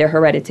 They're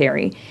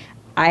hereditary.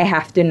 I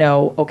have to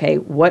know, okay,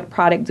 what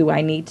product do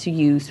I need to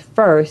use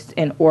first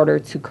in order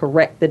to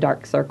correct the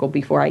dark circle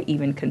before I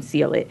even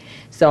conceal it?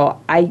 So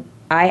I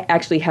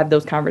actually have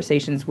those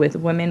conversations with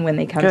women when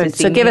they come to see me.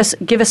 So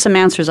give us some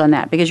answers on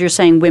that, because you're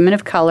saying women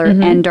of color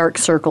and dark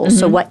circles. Mm-hmm.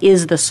 So what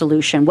is the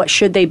solution? What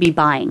should they be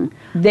buying?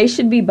 They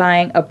should be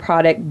buying a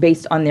product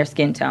based on their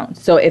skin tone.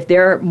 So if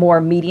they're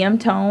more medium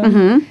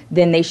tone,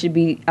 then they should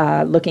be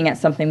looking at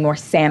something more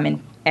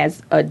salmon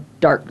as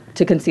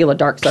to conceal a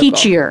dark circle.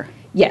 Peachier.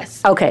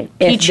 Yes. Okay.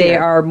 If they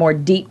are more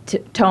deep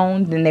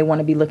toned, then they want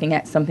to be looking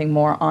at something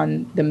more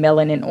on the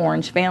melon and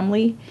orange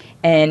family,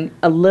 and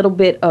a little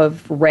bit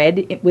of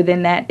red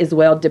within that as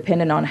well,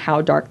 depending on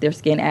how dark their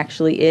skin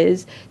actually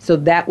is. So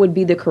that would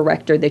be the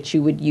corrector that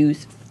you would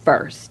use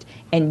first.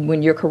 And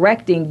when you're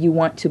correcting, you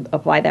want to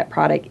apply that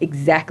product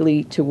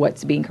exactly to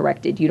what's being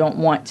corrected. You don't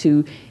want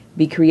to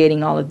be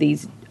creating all of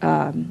these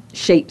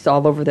shapes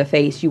all over the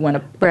face. You want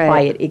to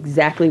apply it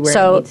exactly where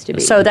it needs to be.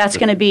 So that's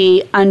going to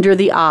be under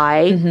the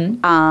eye.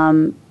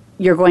 Mm-hmm.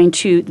 You're going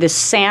to the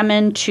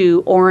salmon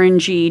to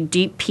orangey,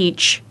 deep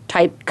peach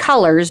type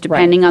colors,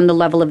 depending on the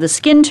level of the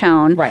skin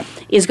tone,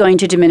 is going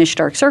to diminish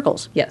dark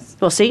circles. Yes.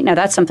 Well, see, now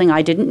that's something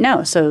I didn't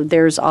know. So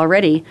there's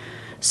already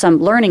some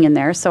learning in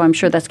there. So I'm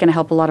sure that's going to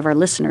help a lot of our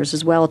listeners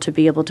as well to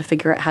be able to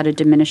figure out how to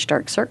diminish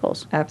dark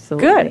circles.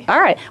 Absolutely. Good. All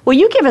right. Well,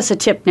 you give us a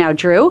tip now,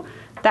 Drew.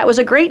 That was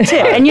a great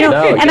tip. And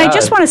I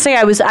just want to say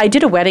I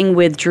did a wedding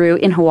with Drew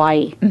in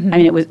Hawaii. Mm-hmm. I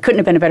mean, couldn't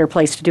have been a better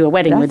place to do a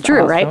wedding with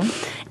Drew, awesome.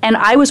 Right? And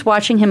I was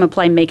watching him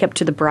apply makeup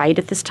to the bride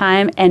at this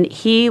time, and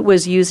he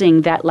was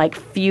using that like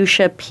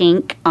fuchsia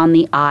pink on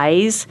the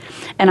eyes,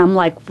 and I'm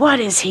like, what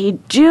is he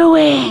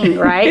doing?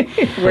 Right?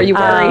 Were you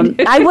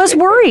worried? I was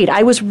worried.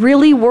 I was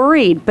really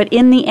worried. But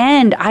in the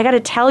end, I got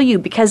to tell you,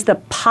 because the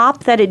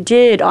pop that it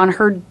did on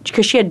her,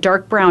 because she had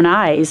dark brown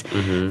eyes,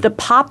 mm-hmm. the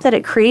pop that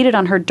it created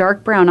on her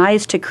dark brown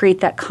eyes to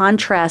create that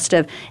contrast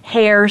of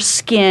hair,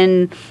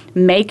 skin,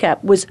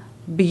 makeup was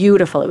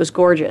beautiful. It was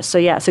gorgeous. So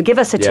give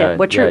us a tip.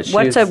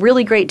 What's a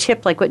really great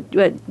tip like what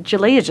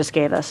Jalia just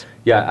gave us?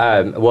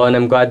 Yeah, well, and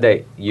I'm glad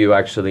that you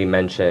actually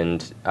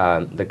mentioned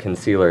the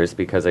concealers,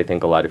 because I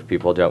think a lot of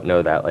people don't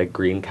know that. Like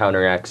green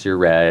counteracts your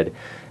red,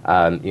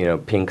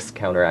 pinks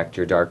counteract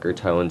your darker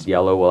tones.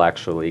 Yellow will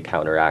actually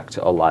counteract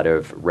a lot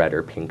of red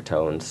or pink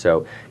tones.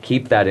 So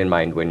keep that in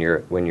mind when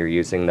you're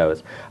using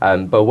those.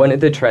 But one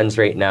of the trends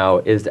right now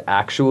is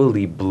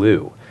actually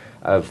blue.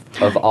 Of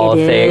all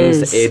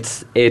things,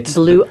 it's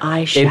blue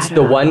eyeshadow. It's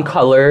the one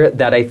color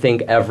that I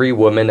think every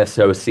woman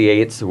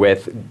associates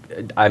with.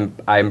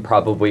 I'm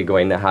probably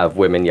going to have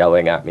women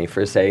yelling at me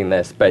for saying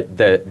this, but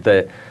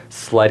the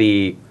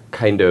slutty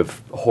kind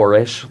of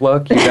whorish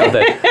look.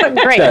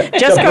 Great.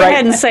 Just go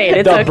ahead and say it.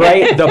 It's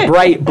okay. The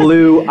bright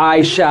blue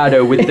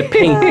eyeshadow with the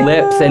pink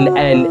lips and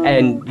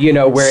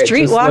where Streetwalker it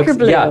just looks,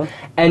 blue. Yeah,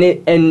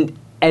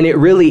 and it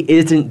really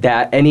isn't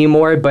that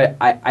anymore. But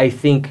I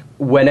think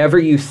whenever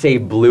you say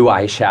blue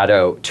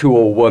eyeshadow to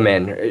a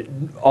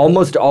woman,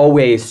 almost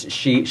always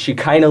she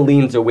kind of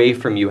leans away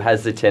from you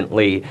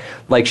hesitantly,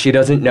 like she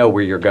doesn't know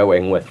where you're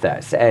going with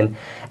this.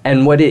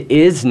 And what it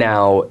is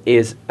now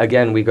is,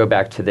 again, we go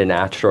back to the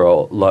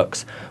natural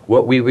looks.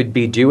 What we would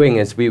be doing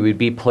is we would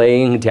be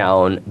playing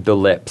down the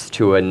lips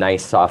to a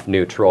nice soft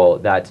neutral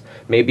that's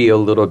maybe a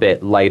little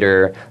bit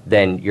lighter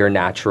than your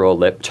natural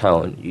lip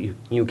tone.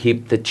 You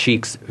keep the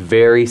cheeks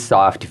very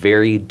soft,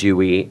 very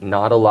dewy,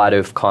 not a lot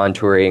of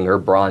contouring or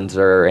bronzer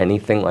or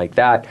anything like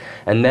that.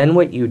 And then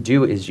what you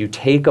do is you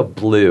take a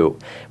blue,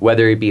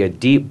 whether it be a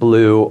deep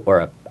blue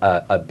or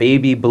a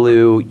baby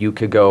blue. You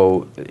could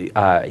go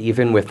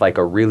even with like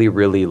a really,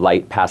 really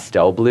light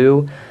pastel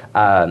blue.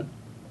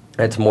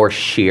 It's more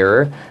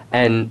sheer.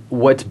 And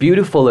what's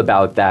beautiful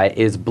about that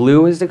is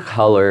blue is a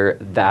color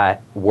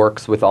that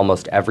works with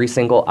almost every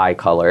single eye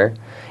color,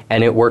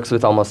 and it works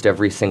with almost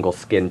every single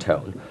skin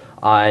tone.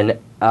 On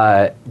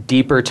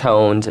deeper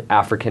toned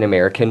African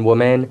American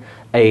woman,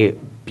 a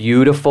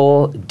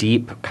beautiful,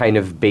 deep kind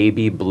of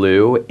baby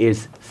blue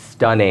is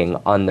stunning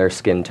on their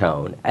skin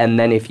tone. And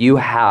then if you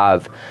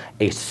have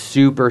a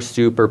super,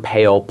 super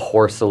pale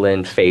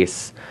porcelain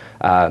face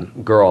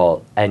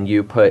girl and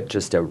you put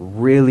just a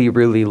really,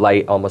 really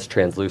light, almost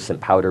translucent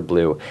powder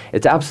blue,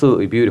 it's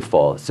absolutely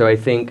beautiful. So I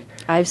think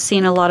I've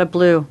seen a lot of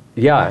blue.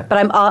 Yeah.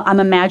 But I'm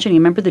imagining,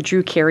 remember the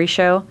Drew Carey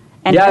show?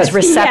 And yes, his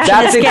receptionist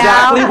that's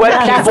exactly what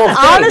people think.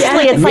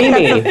 Honestly, it's like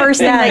that's the first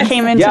thing that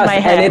came into my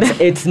head.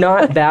 And it's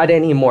not that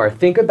anymore.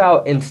 Think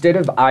about, instead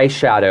of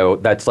eyeshadow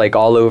that's like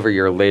all over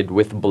your lid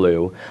with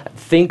blue,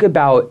 think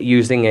about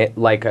using it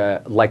like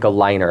a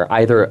liner,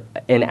 either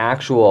an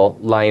actual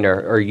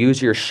liner, or use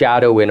your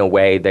shadow in a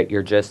way that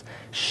you're just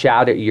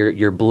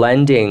you're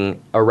blending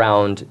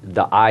around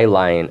the eye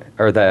line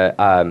or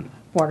the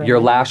your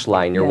lash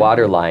line, your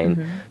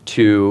waterline,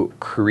 to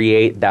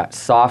create that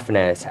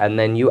softness. And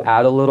then you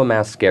add a little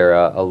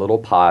mascara, a little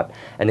pop,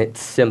 and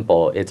it's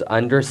simple. It's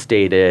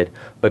understated,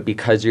 but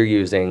because you're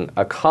using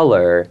a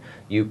color,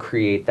 you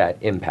create that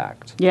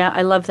impact. Yeah,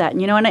 I love that.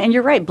 And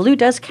you're right. Blue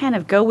does kind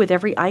of go with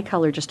every eye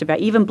color, just about.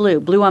 Even blue.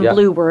 Blue on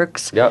blue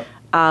works. Yep.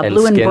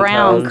 Blue and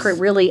brown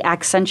really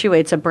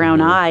accentuates a brown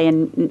eye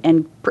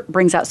and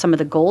brings out some of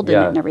the gold in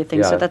it and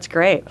everything. So that's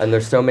great. And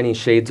there's so many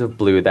shades of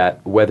blue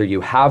that whether you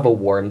have a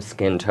warm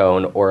skin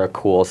tone or a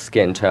cool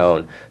skin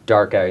tone,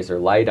 dark eyes or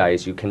light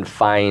eyes, you can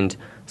find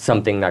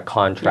something that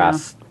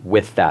contrasts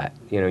with that.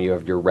 You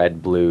have your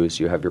red blues,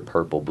 you have your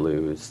purple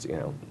blues,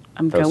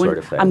 those sort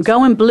of things. I'm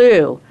going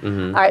blue.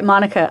 Mm-hmm. All right,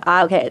 Monica,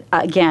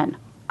 again,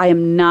 I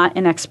am not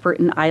an expert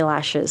in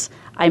eyelashes.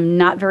 I'm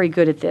not very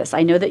good at this.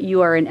 I know that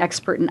you are an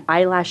expert in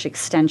eyelash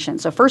extension.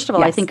 So first of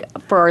all, I think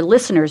for our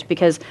listeners,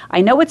 because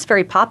I know it's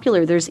very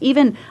popular, there's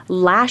even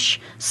lash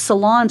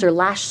salons or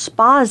lash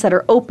spas that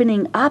are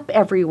opening up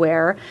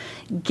everywhere.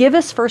 Give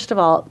us, first of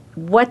all,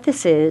 what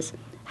this is,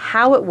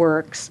 how it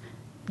works,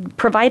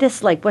 provide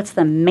us, what's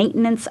the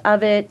maintenance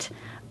of it,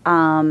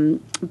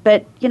 and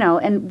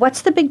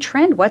what's the big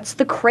trend? What's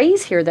the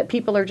craze here that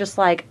people are just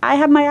like, I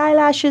have my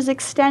eyelashes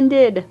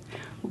extended?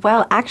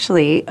 Well,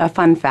 actually, a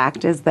fun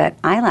fact is that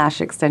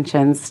eyelash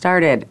extensions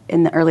started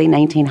in the early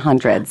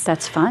 1900s.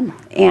 That's fun.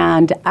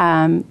 And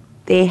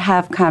they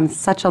have come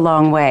such a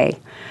long way.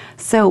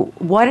 So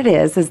what it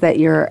is that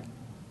you're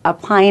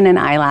applying an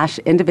eyelash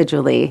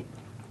individually,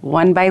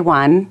 one by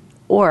one,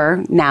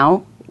 or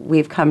now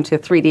we've come to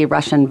 3D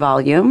Russian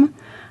volume,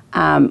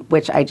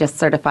 which I just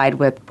certified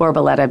with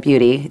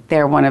BEaUty.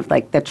 They're one of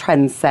the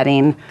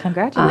trend-setting.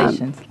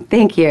 Congratulations.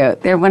 Thank you.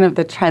 They're one of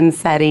the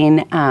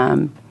trend-setting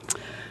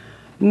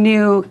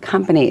new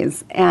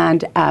companies.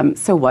 And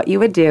so what you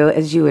would do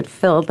is you would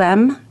fill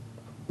them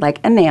like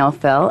a nail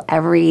fill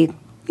every,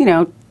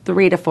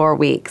 3 to 4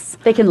 weeks.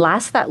 They can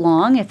last that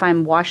long if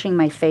I'm washing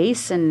my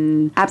face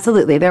and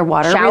Absolutely. They're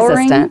water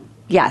showering? resistant.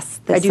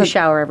 Yes. I do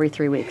shower every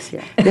 3 weeks.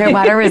 Yeah. They're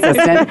water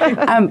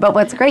resistant. But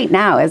what's great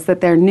now is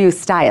that they're new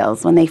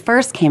styles. When they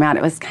first came out,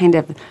 it was kind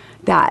of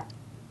that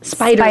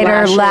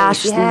spider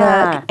lash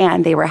look,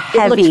 and they were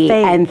heavy,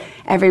 and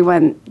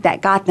everyone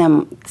that got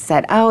them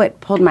said, oh, it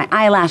pulled my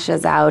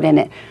eyelashes out.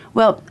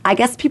 Well, I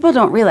guess people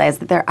don't realize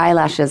that their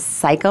eyelashes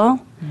cycle,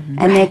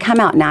 and they come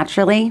out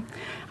naturally.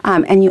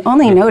 And you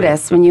only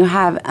notice when you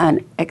have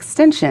an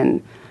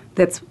extension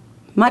that's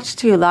much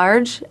too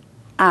large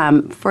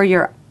for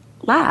your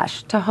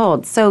lash to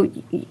hold. So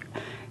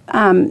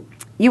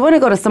you want to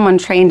go to someone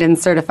trained and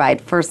certified,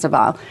 first of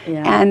all.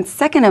 Yeah. And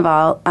second of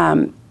all,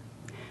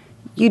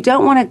 you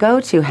don't want to go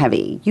too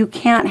heavy. You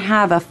can't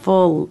have a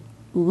full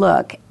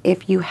look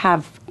if you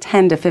have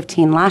 10 to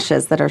 15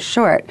 lashes that are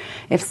short.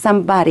 If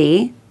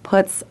somebody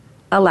puts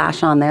a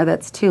lash on there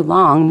that's too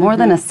long, more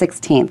than a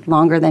 16th,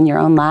 longer than your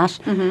own lash,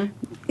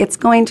 it's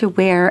going to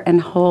wear and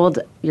hold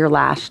your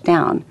lash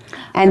down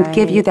and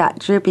give you that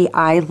droopy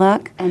eye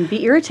look. And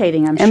be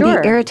irritating, I'm sure.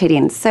 And be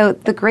irritating. So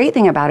the great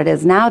thing about it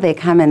is now they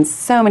come in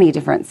so many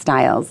different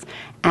styles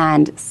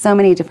and so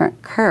many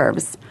different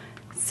curves.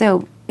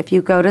 So if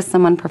you go to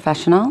someone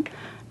professional,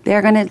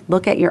 they're going to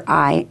look at your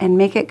eye and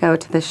make it go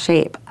to the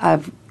shape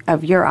of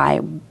your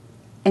eye.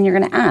 And you're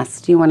going to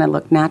ask, do you want to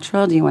look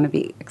natural? Do you want to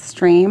be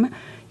extreme?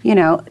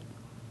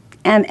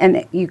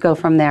 And you go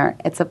from there.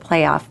 It's a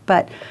playoff.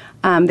 But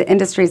the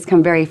industry's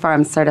come very far.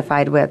 I'm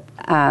certified with,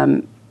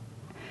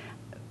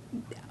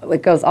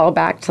 it goes all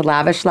back to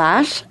Lavish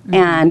Lash.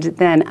 And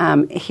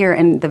then here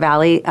in the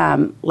Valley,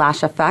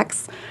 Lash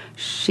Effects,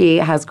 she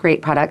has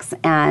great products.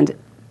 And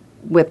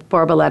with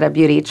Borboleta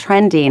Beauty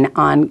trending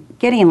on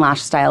getting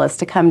lash stylists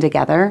to come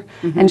together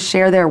and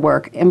share their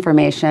work,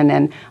 information,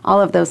 and all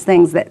of those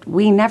things that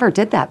we never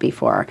did that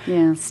before.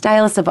 Yeah.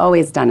 Stylists have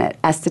always done it.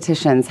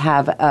 Estheticians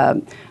have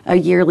a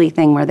yearly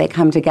thing where they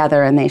come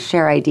together and they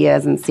share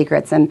ideas and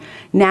secrets. And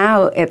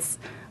now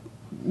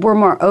we're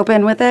more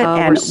open with it,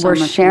 and we're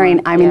sharing.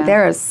 I mean,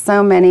 there are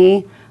so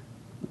many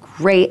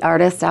great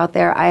artists out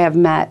there. I have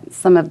met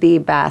some of the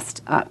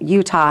best.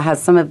 Utah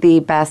has some of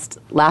the best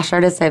lash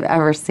artists I've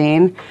ever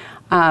seen.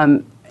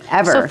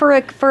 Ever. So for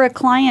a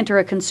client or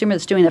a consumer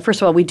that's doing that, first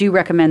of all, we do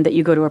recommend that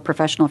you go to a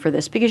professional for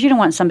this, because you don't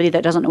want somebody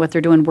that doesn't know what they're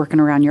doing working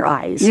around your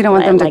eyes. You don't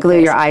want them to glue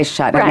your eyes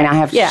shut. Right. I mean, I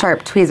have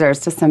sharp tweezers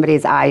to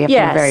somebody's eye. You have to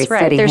have very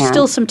steady There's hand.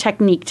 still some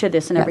technique to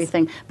this and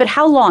everything. But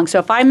how long? So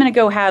if I'm going to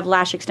go have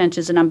lash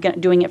extensions and I'm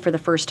doing it for the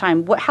first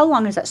time, how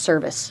long is that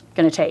service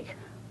going to take?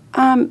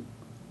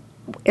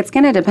 It's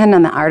going to depend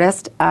on the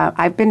artist.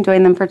 I've been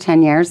doing them for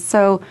 10 years.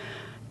 So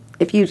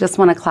if you just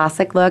want a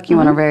classic look, you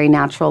want a very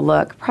natural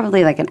look,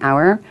 probably like an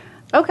hour.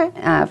 Okay.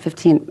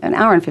 An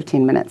hour and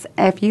 15 minutes.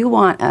 If you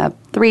want a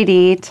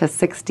 3D to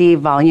 6D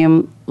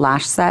volume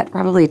lash set,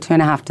 probably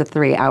 2.5 to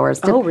 3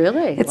 hours. Oh,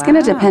 really? It's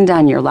going to depend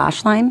on your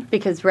lash line.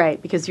 Because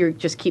you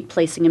just keep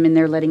placing them in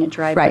there, letting it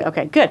dry. Right.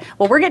 Okay, good.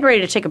 Well, we're getting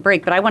ready to take a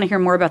break, but I want to hear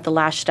more about the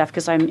lash stuff,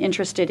 because I'm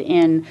interested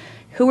in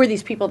who are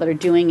these people that are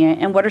doing it,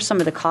 and what are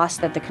some of the costs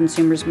that the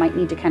consumers might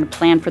need to kind of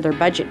plan for their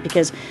budget,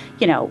 because,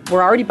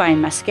 we're already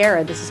buying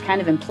mascara. This is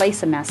kind of in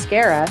place of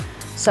mascara.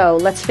 So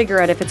let's figure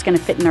out if it's going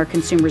to fit in our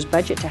consumer's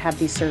budget to have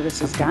these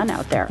services done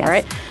out there. Yes. All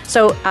right.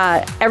 So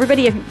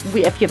everybody, if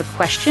you have a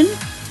question,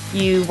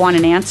 you want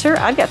an answer,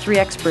 I've got 3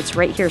 experts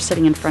right here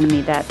sitting in front of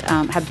me that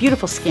have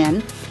beautiful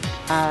skin,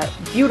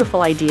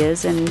 beautiful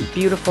ideas, and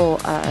beautiful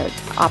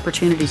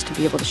opportunities to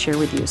be able to share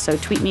with you. So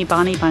tweet me,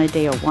 Bonnie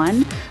Bonadeo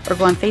 1, or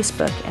go on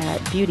Facebook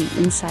at Beauty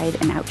Inside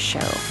and Out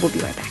Show. We'll be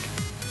right back.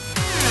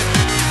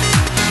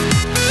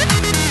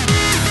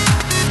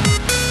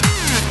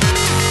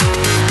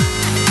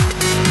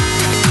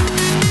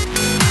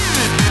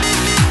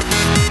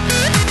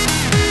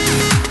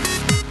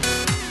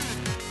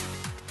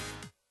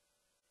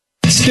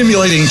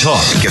 Stimulating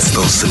talk. It gets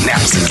those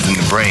synapses in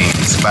the brain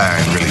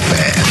firing really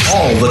fast.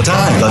 All the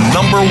time. The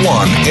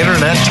 #1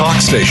 internet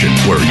talk station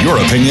where your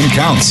opinion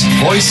counts.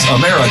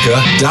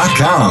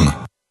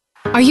 VoiceAmerica.com.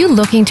 Are you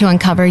looking to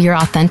uncover your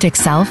authentic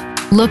self?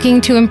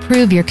 Looking to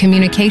improve your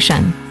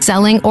communication,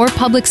 selling, or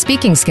public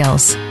speaking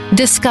skills?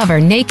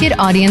 Discover Naked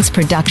Audience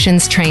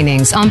Productions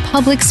trainings on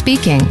public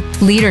speaking,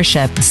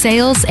 leadership,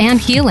 sales, and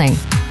healing.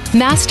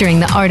 Mastering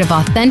the art of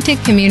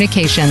authentic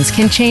communications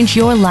can change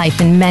your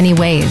life in many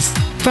ways.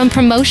 From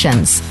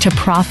promotions to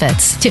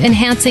profits to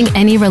enhancing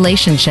any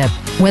relationship,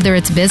 whether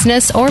it's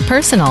business or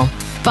personal.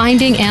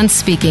 Finding and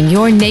speaking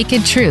your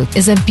naked truth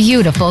is a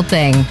beautiful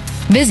thing.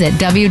 Visit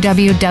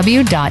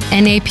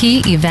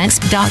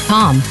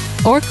www.napevents.com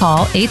or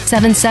call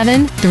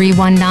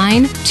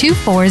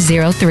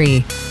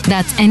 877-319-2403.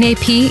 That's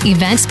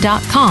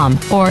napevents.com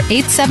or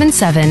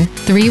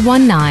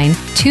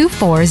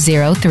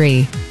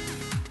 877-319-2403.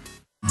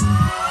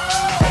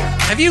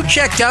 Have you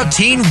checked out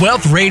Teen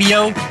Wealth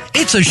Radio?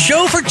 It's a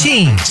show for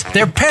teens,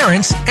 their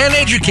parents, and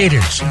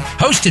educators.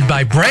 Hosted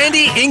by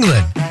Brandy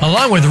England.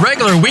 Along with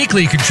regular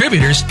weekly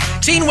contributors,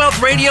 Teen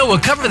Wealth Radio will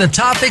cover the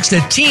topics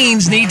that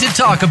teens need to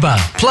talk about.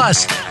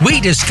 Plus, we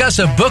discuss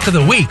a book of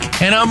the week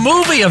and a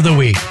movie of the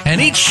week.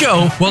 And each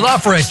show will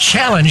offer a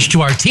challenge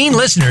to our teen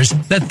listeners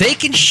that they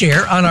can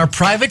share on our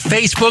private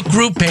Facebook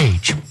group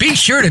page. Be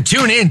sure to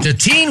tune in to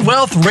Teen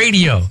Wealth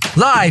Radio,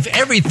 live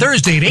every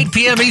Thursday at 8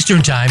 p.m.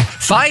 Eastern Time,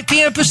 5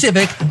 p.m.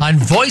 Pacific on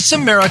Voice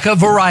America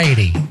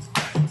Variety.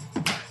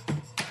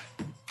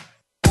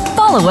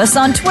 Follow us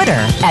on Twitter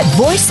at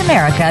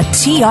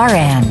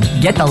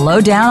VoiceAmericaTRN. Get the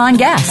lowdown on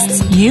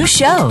guests, new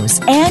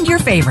shows, and your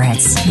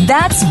favorites.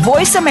 That's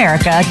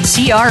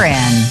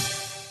VoiceAmericaTRN.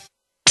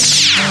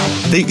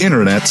 The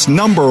Internet's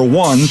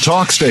 #1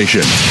 talk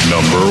station.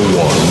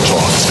 #1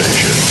 talk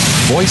station.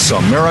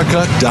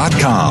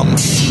 VoiceAmerica.com.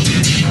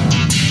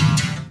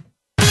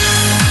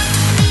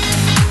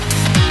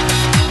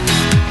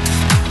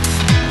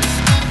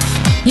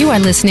 You are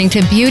listening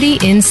to Beauty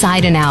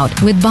Inside and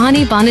Out with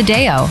Bonnie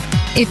Bonadeo.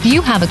 If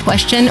you have a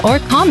question or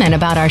comment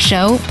about our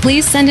show,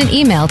 please send an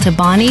email to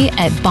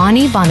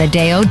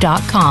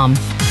bonnie@bonniebonadeo.com.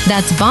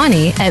 That's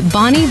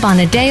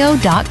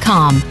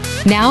bonnie@bonniebonadeo.com.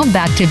 Now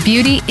back to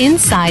Beauty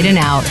Inside and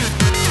Out.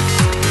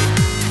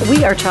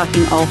 We are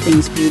talking all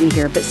things beauty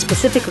here, but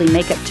specifically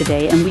makeup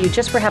today, and we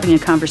just were having a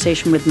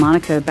conversation with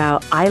Monica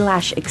about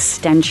eyelash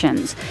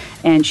extensions,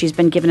 and she's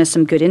been giving us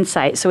some good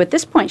insight. So at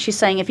this point, she's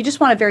saying if you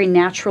just want a very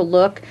natural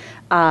look,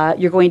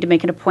 you're going to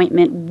make an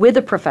appointment with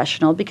a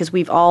professional, because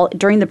we've all,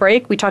 during the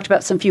break, we talked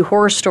about some few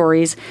horror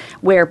stories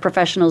where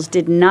professionals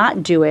did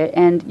not do it,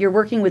 and you're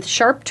working with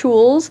sharp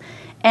tools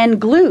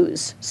and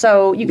glues.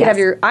 So you could have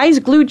your eyes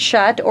glued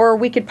shut, or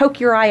we could poke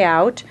your eye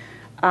out.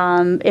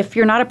 If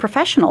you're not a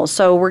professional.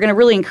 So we're going to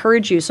really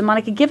encourage you. So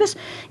Monica, give us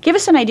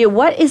an idea.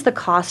 What is the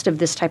cost of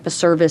this type of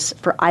service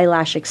for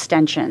eyelash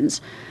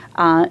extensions?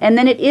 And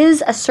then it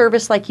is a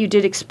service, like you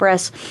did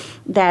express,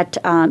 that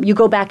you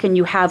go back and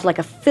you have like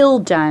a fill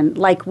done,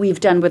 like we've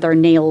done with our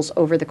nails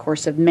over the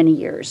course of many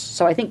years.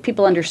 So I think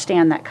people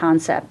understand that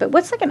concept. But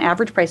what's like an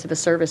average price of a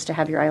service to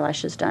have your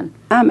eyelashes done?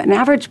 An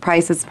average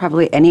price is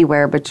probably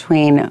anywhere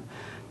between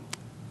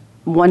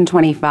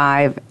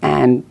 $125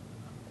 and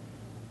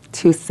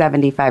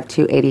 $275,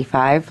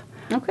 $285.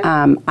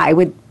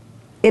 Okay.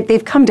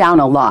 They've come down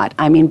a lot.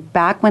 I mean,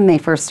 back when they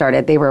first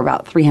started, they were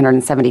about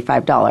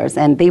 $375,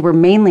 and they were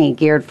mainly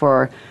geared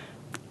for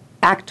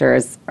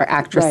actors or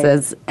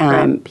actresses,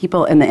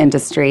 people in the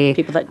industry.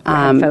 People that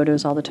have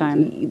photos all the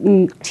time.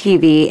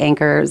 TV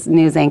anchors,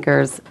 news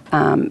anchors,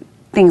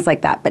 things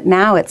like that. But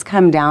now it's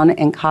come down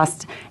in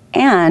cost,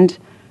 and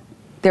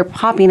they're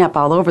popping up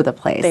all over the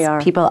place. They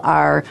are. People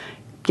are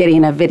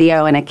getting a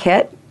video and a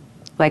kit,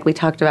 like we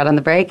talked about on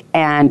the break,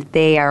 and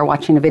they are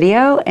watching a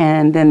video,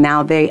 and then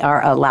now they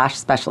are a lash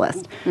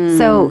specialist.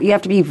 So you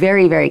have to be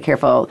very, very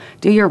careful.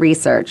 Do your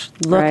research.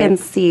 Look and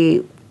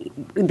see.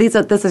 This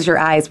is your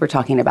eyes we're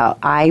talking about.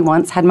 I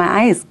once had my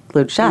eyes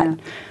glued shut. Yeah.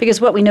 Because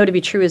what we know to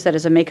be true is that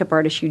as a makeup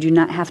artist, you do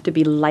not have to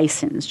be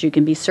licensed. You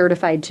can be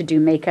certified to do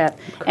makeup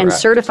and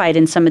certified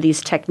in some of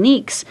these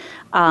techniques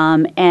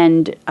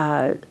and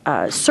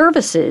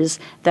services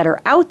that are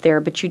out there,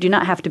 but you do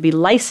not have to be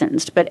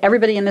licensed. But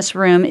everybody in this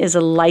room is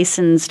a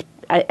licensed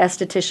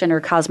esthetician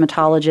or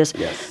cosmetologist.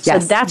 So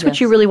that's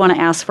what you really want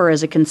to ask for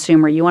as a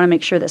consumer. You want to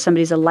make sure that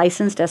somebody's a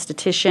licensed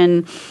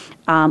esthetician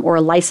or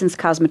a licensed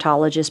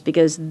cosmetologist,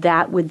 because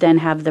that would then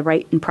have the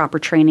right and proper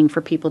training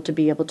for people to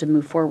be able to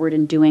move forward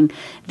in doing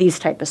these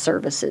type of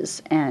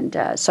services. And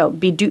so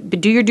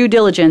do your due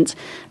diligence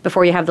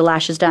before you have the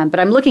lashes done. But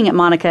I'm looking at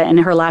Monica, and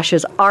her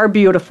lashes are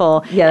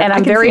beautiful, and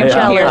I'm very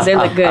jealous. They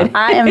look good.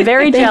 I am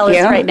very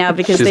jealous right now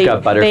because She's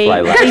got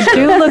butterfly they lashes.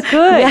 do look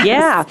good.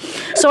 Yeah.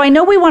 So I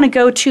know we want to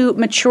go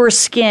to mature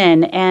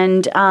skin,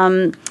 and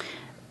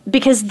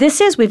because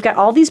we've got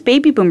all these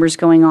baby boomers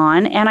going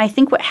on, and I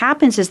think what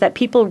happens is that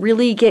people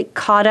really get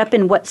caught up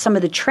in what some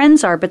of the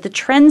trends are, but the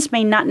trends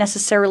may not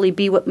necessarily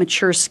be what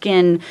mature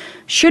skin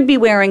should be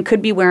wearing,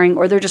 could be wearing,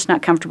 or they're just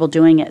not comfortable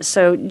doing it.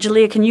 So,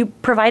 Jalia, can you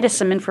provide us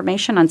some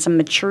information on some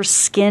mature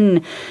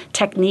skin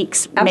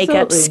techniques,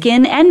 makeup,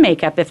 skin and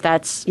makeup, if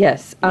that's...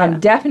 Yes,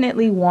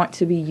 definitely want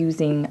to be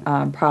using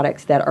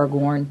products that are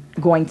going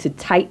to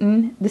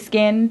tighten the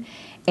skin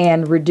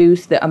and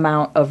reduce the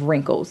amount of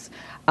wrinkles.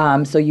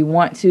 So you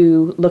want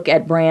to look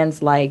at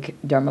brands like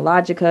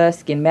Dermalogica,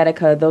 Skin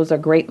Medica. Those are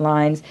great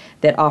lines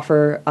that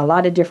offer a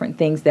lot of different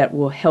things that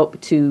will help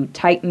to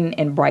tighten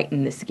and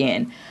brighten the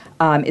skin.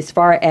 As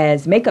far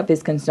as makeup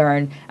is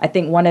concerned, I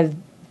think one of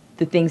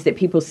the things that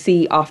people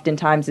see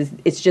oftentimes is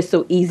it's just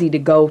so easy to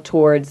go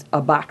towards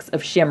a box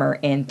of shimmer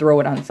and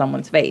throw it on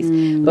someone's face.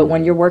 But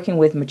when you're working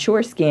with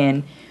mature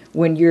skin,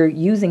 when you're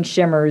using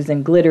shimmers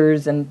and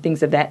glitters and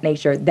things of that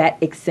nature,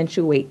 that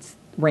accentuates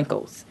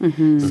wrinkles.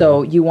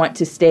 So you want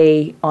to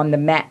stay on the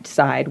matte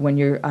side when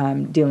you're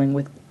dealing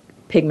with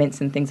pigments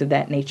and things of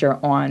that nature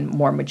on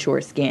more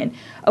mature skin.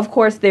 Of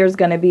course, there's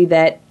going to be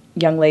that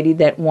young lady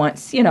that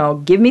wants,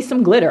 give me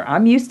some glitter.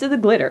 I'm used to the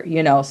glitter,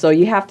 so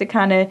you have to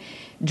kind of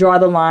draw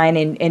the line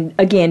and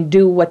again,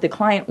 do what the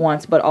client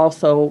wants, but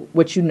also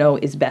what you know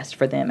is best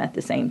for them at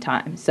the same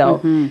time.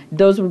 So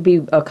those would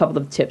be a couple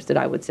of tips that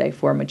I would say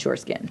for mature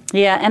skin.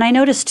 Yeah, and I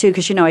noticed too,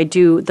 because I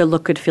do the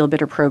Look Good, Feel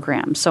Better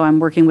program. So I'm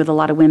working with a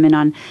lot of women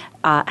on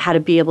how to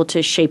be able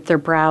to shape their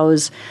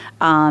brows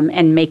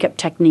and makeup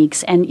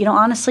techniques. And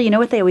honestly,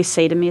 what they always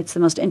say to me? It's the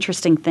most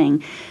interesting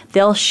thing.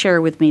 They'll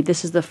share with me,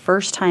 this is the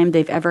first time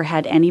they've ever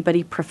had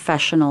anybody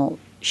professional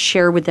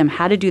share with them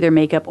how to do their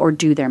makeup or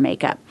do their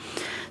makeup.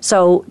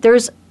 So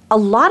there's a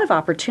lot of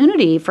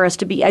opportunity for us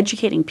to be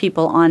educating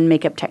people on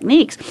makeup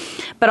techniques.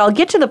 But I'll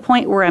get to the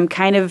point where I'm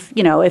kind of,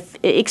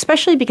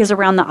 especially because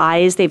around the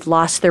eyes, they've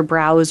lost their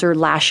brows or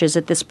lashes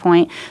at this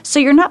point. So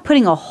you're not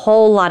putting a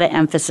whole lot of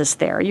emphasis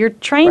there. You're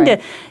trying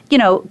to,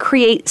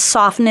 create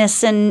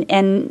softness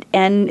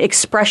and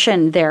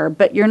expression there,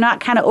 but you're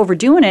not kind of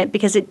overdoing it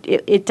because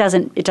it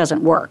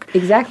doesn't work.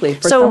 Exactly.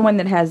 For someone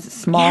that has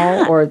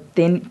small or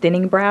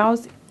thinning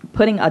brows,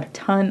 putting a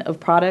ton of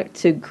product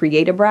to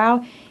create a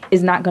brow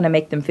is not going to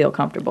make them feel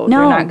comfortable. No,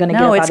 they're not going to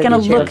get it's going to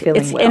look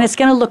and it's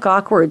going to look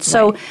awkward.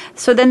 So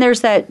then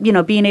there's that,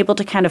 being able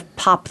to kind of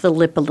pop the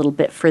lip a little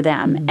bit for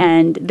them,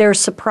 and they're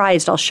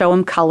surprised. I'll show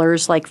them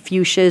colors like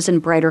fuchsias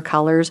and brighter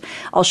colors.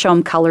 I'll show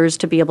them colors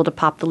to be able to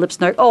pop the lips.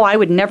 And they're like, oh, I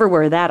would never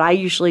wear that. I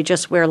usually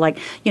just wear like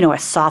a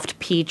soft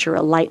peach or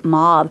a light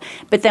mauve.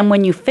 But then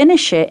when you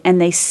finish it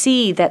and they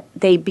see that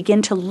they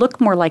begin to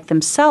look more like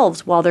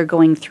themselves while they're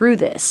going through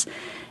this,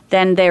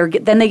 then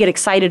they get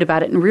excited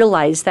about it and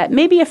realize that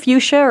maybe a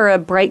fuchsia or a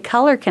bright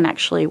color can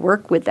actually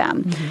work with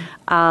them.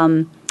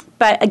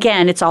 But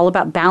again, it's all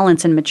about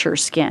balance in mature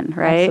skin,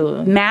 right?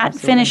 Absolutely. Matte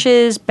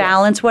finishes,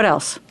 balance. What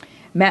else?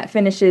 Matte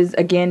finishes,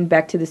 again,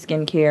 back to the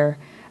skincare.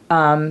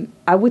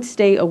 I would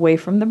stay away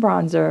from the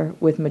bronzer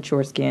with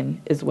mature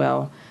skin as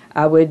well.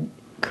 I would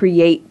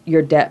create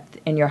your depth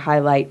and your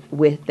highlight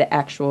with the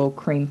actual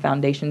cream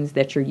foundations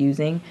that you're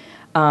using.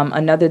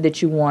 Another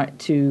that you want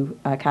to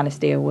kind of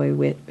stay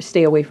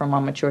away from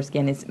on mature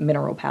skin is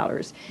mineral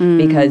powders,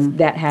 because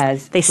that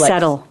has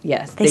settle.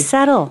 Yes, they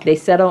settle. They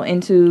settle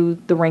into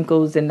the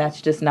wrinkles, and that's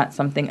just not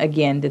something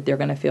again that they're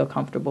going to feel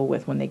comfortable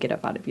with when they get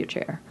up out of your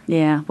chair.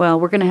 Yeah, well,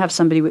 we're going to have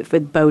somebody with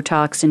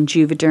Botox and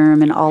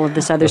Juvederm and all of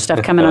this other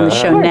stuff coming on the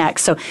show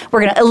next. So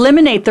we're going to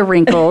eliminate the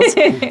wrinkles,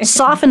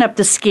 soften up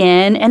the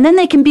skin, and then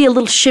they can be a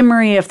little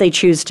shimmery if they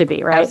choose to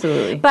be, right?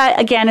 Absolutely. But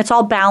again, it's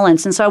all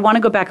balance, and so I want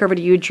to go back over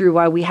to you, Drew,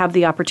 while we have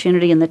the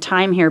opportunity and the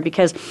time here,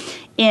 because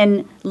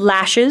in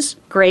lashes,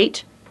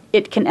 great.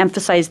 It can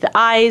emphasize the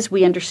eyes.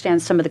 We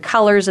understand some of the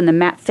colors and the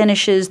matte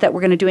finishes that we're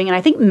going to doing. And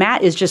I think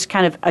matte is just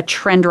kind of a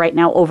trend right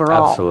now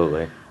overall.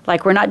 Absolutely.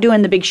 Like we're not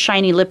doing the big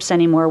shiny lips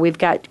anymore. We've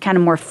got kind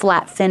of more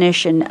flat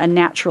finish and a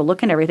natural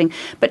look and everything.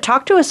 But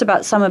talk to us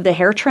about some of the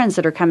hair trends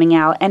that are coming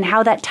out and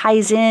how that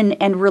ties in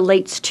and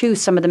relates to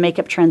some of the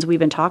makeup trends we've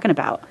been talking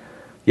about.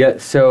 Yeah,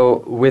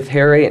 so with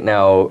hair right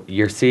now,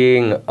 you're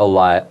seeing a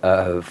lot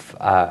of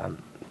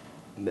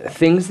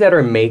things that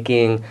are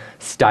making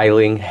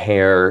styling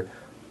hair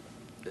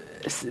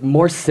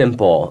more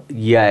simple,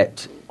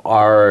 yet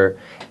are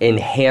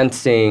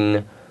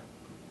enhancing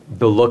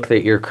the look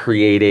that you're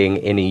creating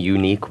in a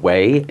unique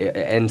way.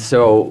 And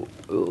so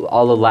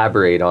I'll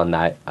elaborate on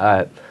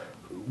that.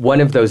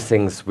 One of those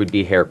things would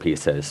be hair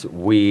pieces.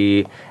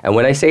 And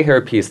when I say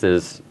hair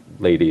pieces,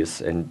 ladies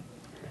and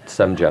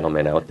some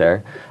gentlemen out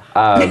there,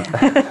 Man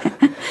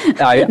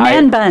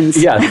buns.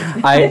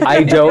 Yes.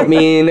 I don't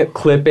mean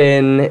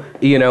clip-in,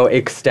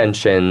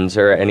 extensions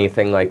or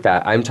anything like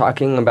that. I'm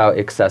talking about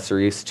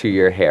accessories to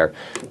your hair.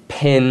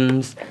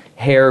 Pins,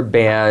 hair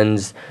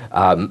bands,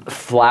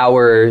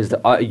 flowers.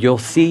 You'll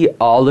see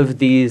all of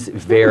these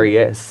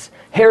various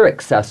hair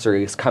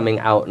accessories coming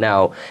out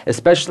now,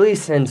 especially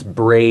since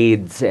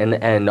braids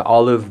and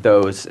all of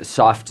those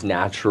soft,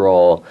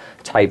 natural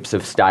types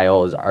of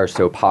styles are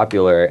so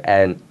popular.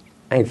 And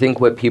I think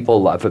what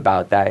people love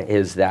about that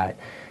is that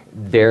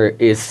there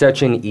is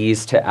such an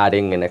ease to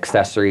adding an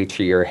accessory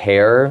to your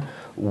hair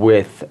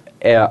with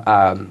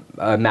a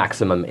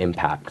maximum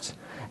impact.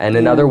 And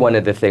another one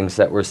of the things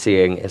that we're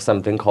seeing is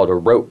something called a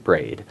rope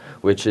braid,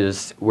 which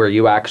is where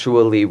you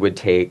actually would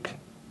take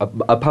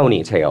a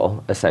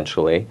ponytail,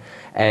 essentially,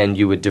 and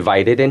you would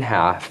divide it in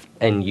half,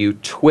 and you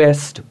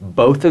twist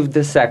both of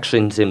the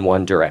sections in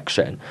one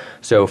direction.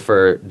 So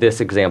for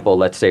this example,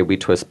 let's say we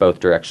twist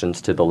both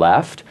directions to the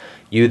left.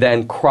 You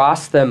then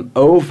cross them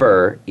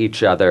over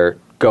each other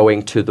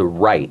going to the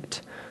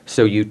right.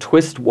 So you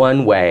twist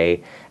one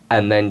way,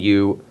 and then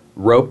you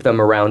rope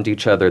them around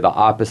each other the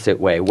opposite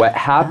way. What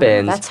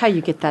happens... that's how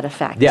you get that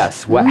effect.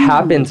 Yes. What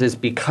happens is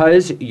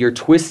because you're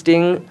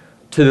twisting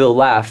to the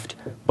left,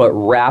 but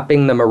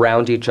wrapping them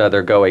around each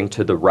other going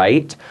to the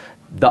right,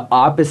 the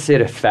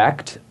opposite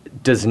effect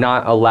does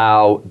not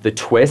allow the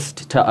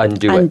twist to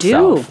undo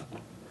itself.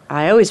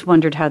 I always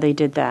wondered how they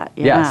did that.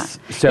 Yeah.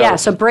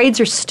 Yes. So braids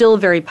are still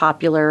very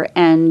popular,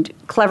 and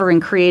clever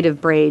and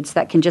creative braids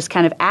that can just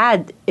kind of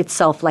add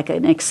itself like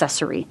an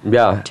accessory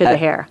to the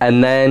hair.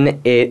 And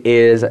then it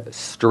is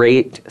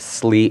straight,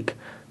 sleek,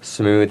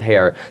 smooth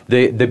hair.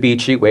 The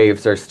beachy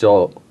waves are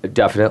still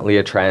definitely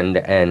a trend,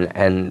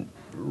 and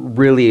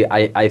really,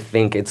 I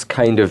think it's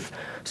kind of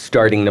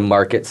starting to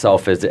mark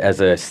itself as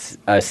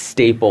a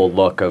staple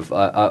look of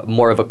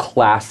more of a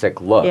classic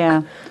look.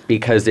 Yeah.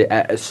 Because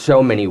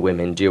so many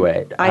women do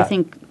it. I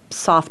think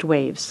soft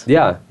waves.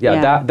 Yeah,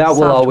 that will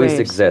soft always waves.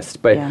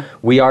 exist. But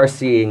we are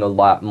seeing a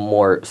lot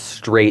more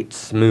straight,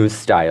 smooth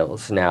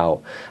styles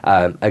now.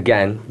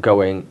 Again,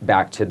 going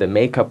back to the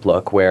makeup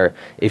look, where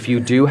if you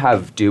do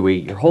have dewy,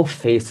 your whole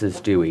face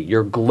is dewy.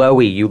 You're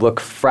glowy, you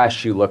look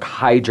fresh, you look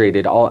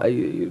hydrated, all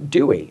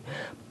dewy.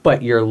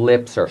 But your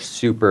lips are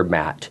super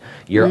matte.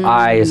 Your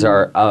eyes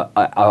are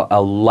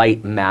a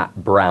light matte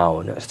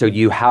brown. So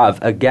you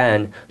have,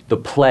 again, the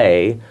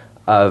play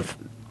of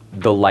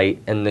the light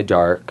and the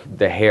dark.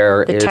 The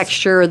hair The is...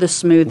 texture, the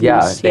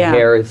smoothness. the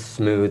hair is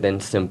smooth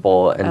and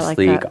simple and like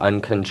sleek, that.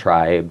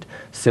 uncontrived.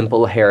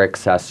 Simple hair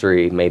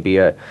accessory, maybe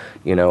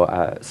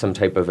some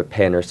type of a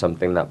pin or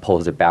something that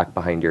pulls it back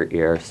behind your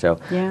ear. So,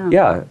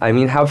 I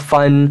mean, have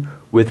fun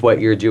with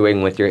what you're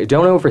doing with your...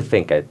 Don't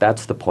overthink it.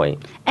 That's the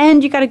point.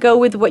 And you got to go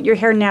with what your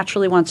hair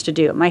naturally wants to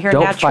do. My hair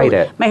Don't fight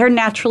it. My hair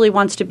naturally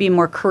wants to be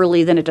more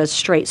curly than it does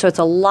straight. So it's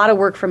a lot of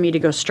work for me to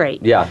go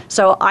straight. Yeah.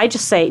 So I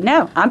just say,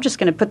 no, I'm just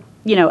going to put,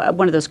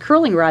 one of those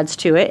curling rods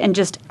to it and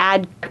just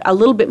add a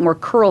little bit more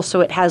curl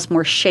so it has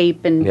more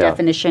shape and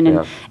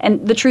definition.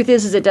 And the truth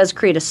is it does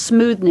create a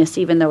smoothness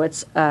even though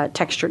it's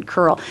textured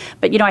curl.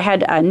 But, I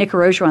had Nick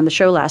Arrojo on the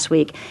show last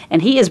week,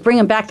 and he is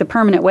bringing back the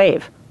permanent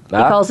wave. He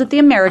calls it the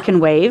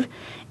American wave.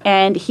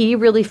 And he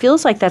really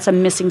feels like that's a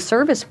missing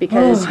service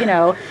because,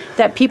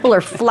 that people are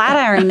flat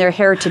ironing their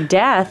hair to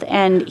death.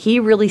 And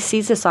he really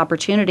sees this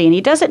opportunity. And he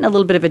does it in a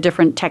little bit of a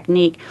different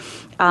technique.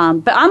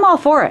 But I'm all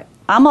for it.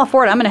 I'm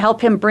going to help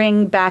him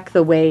bring back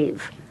the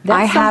wave.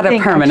 I had a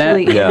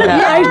permanent. Actually,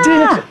 I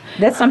did.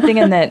 That's something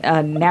in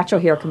the natural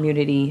hair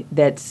community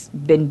that's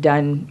been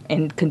done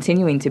and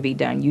continuing to be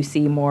done. You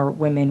see more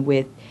women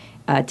with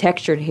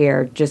textured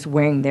hair just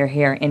wearing their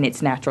hair in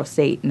its natural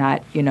state,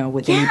 not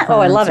with any perms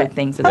I love or it.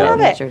 things of I that love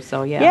nature. it.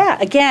 So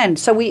again,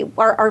 so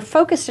our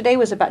focus today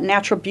was about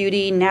natural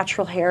beauty,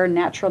 natural hair,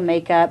 natural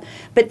makeup,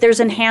 but there's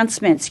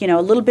enhancements.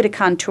 A little bit of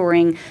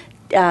contouring.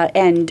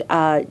 And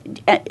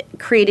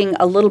creating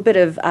a little bit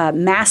of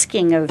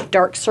masking of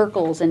dark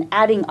circles and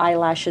adding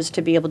eyelashes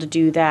to be able to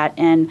do that,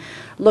 and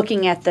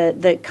looking at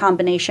the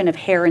combination of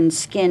hair and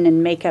skin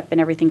and makeup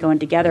and everything going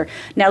together.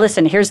 Now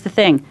listen, here's the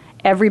thing.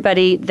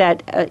 Everybody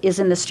that is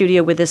in the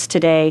studio with us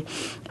today,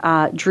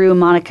 Drew,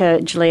 Monica,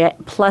 Jalia,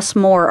 plus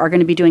more, are going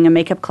to be doing a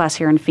makeup class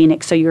here in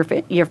Phoenix. So you're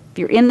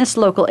in this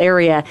local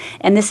area,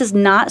 and this is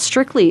not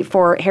strictly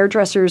for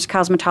hairdressers,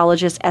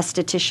 cosmetologists,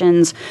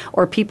 estheticians,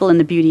 or people in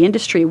the beauty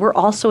industry. We're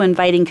also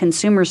inviting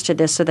consumers to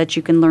this so that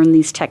you can learn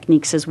these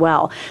techniques as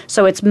well.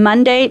 So it's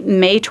Monday,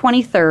 May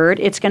 23rd.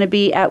 It's going to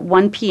be at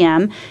 1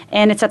 p.m.,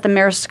 and it's at the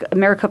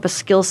Maricopa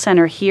Skills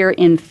Center here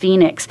in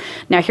Phoenix.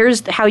 Now,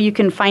 here's how you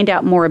can find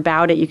out more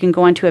about it. You can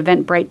go onto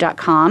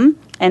eventbrite.com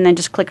and then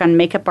just click on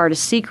Makeup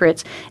Artist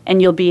Secrets,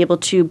 and you'll be able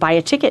to buy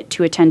a ticket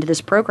to attend to this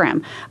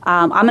program.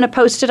 I'm going to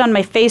post it on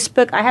my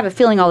Facebook. I have a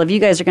feeling all of you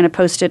guys are going to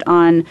post it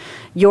on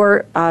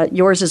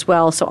yours as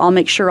well, so I'll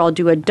make sure I'll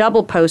do a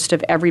double post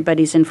of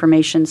everybody's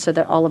information so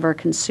that all of our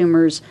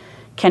consumers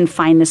can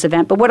find this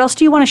event. But what else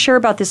do you want to share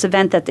about this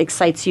event that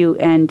excites you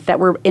and that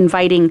we're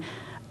inviting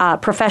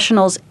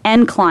professionals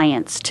and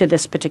clients to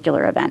this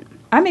particular event?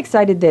 I'm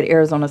excited that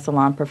Arizona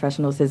Salon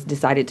Professionals has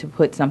decided to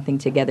put something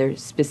together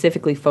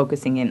specifically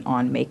focusing in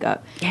on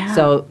makeup. Yeah.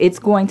 So it's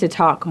going to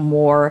talk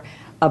more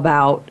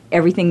about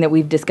everything that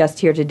we've discussed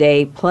here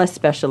today, plus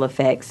special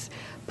effects,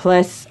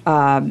 plus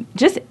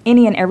just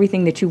any and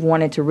everything that you've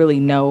wanted to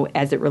really know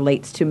as it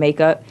relates to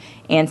makeup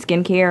and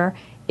skincare.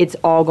 It's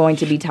all going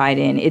to be tied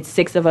in. It's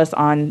 6 of us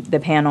on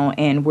the panel,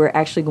 and we're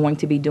actually going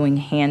to be doing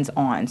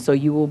hands-on. So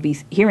you will be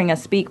hearing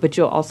us speak, but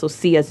you'll also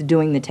see us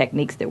doing the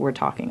techniques that we're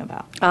talking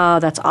about. Oh,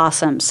 that's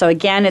awesome. So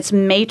again, it's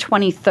May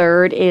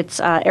 23rd. It's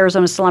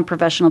Arizona Salon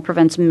Professional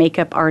Prevents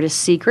Makeup Artist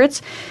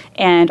Secrets.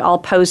 And I'll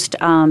post the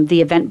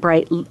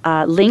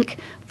Eventbrite link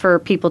for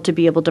people to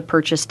be able to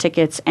purchase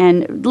tickets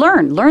and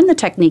learn the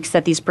techniques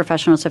that these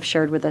professionals have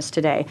shared with us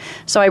today.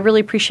 So I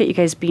really appreciate you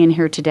guys being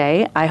here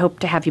today. I hope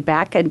to have you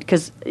back,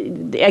 because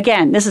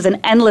again, this is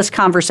an endless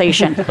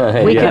conversation.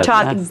 We could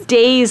talk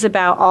days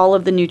about all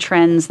of the new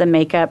trends, the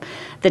makeup,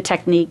 the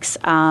techniques,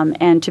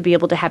 and to be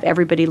able to have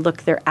everybody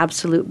look their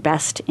absolute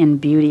best in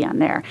beauty on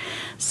there.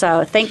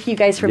 So thank you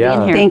guys for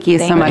being here. Thank you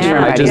so much for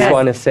inviting us. I just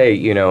want to say,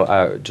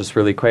 just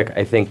really quick,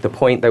 I think the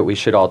point that we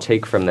should all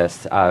take from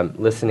this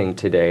listening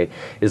today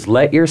is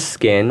let your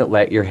skin,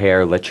 let your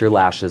hair, let your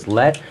lashes,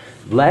 let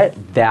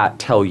that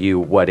tell you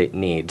what it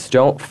needs.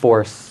 Don't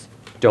force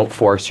don't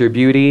force your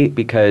beauty,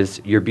 because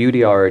your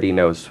beauty already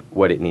knows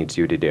what it needs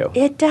you to do.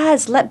 It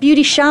does. Let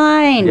beauty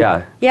shine.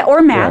 Yeah. Yeah,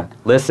 or matte. Yeah.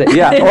 Listen,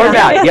 or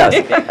matte,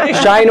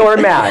 yes. Shine or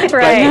matte.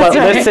 Right. But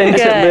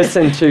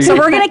listen to So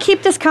we're going to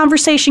keep this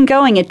conversation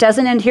going. It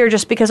doesn't end here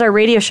just because our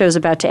radio show is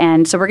about to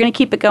end. So we're going to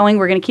keep it going.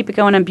 We're going to keep it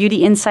going on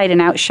Beauty Inside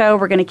and Out Show.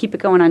 We're going to keep it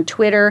going on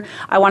Twitter.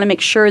 I want to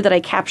make sure that I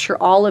capture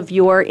all of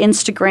your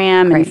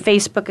Instagram and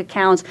Facebook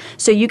accounts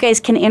so you guys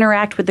can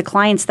interact with the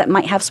clients that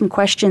might have some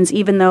questions,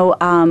 even though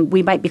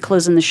we might be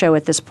closing the show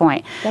at this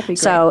point. That'd be great.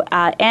 So,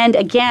 and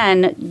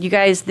again, you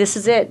guys, this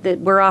is it. That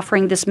we're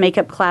offering this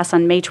makeup class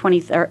on May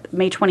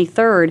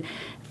 23rd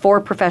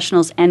for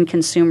professionals and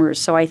consumers.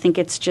 So I think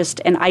it's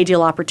just an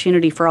ideal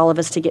opportunity for all of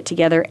us to get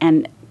together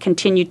and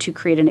continue to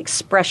create an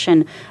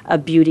expression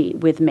of beauty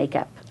with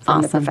makeup.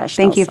 From the professionals.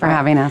 Thank you for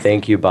having us.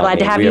 Thank you, Bonnie. Glad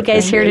to have you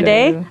guys here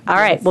today. All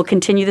right, we'll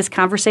continue this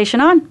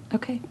conversation on.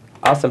 Okay.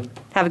 Awesome.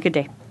 Have a good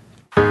day.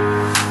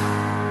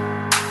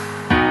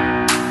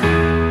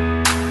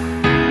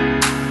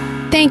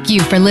 Thank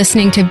you for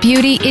listening to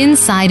Beauty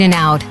Inside and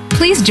Out.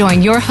 Please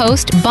join your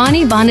host,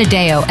 Bonnie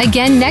Bonadeo,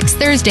 again next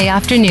Thursday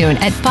afternoon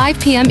at 5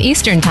 p.m.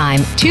 Eastern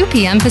Time, 2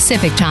 p.m.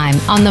 Pacific Time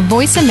on the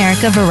Voice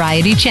America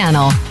Variety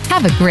Channel.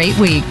 Have a great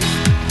week.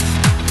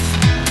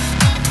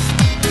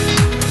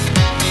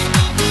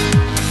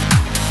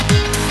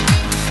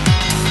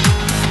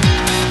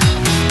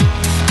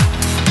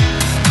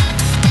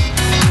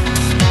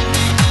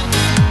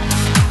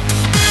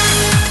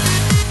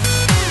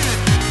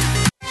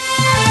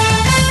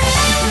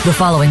 The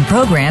following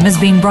program is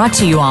being brought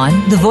to you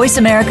on the Voice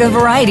America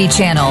Variety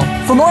Channel.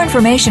 For more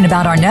information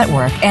about our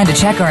network and to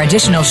check our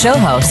additional show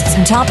hosts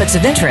and topics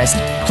of interest,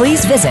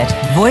 please visit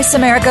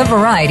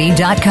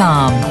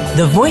voiceamericavariety.com.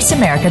 The Voice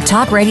America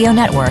Talk Radio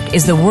Network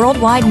is the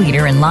worldwide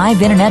leader in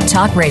live Internet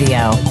talk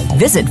radio.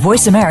 Visit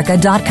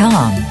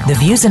voiceamerica.com. The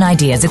views and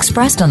ideas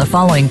expressed on the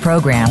following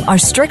program are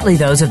strictly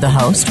those of the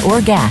host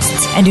or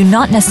guests and do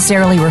not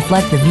necessarily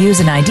reflect the views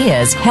and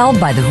ideas held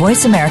by the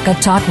Voice America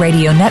Talk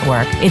Radio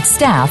Network, its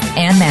staff,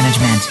 and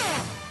management.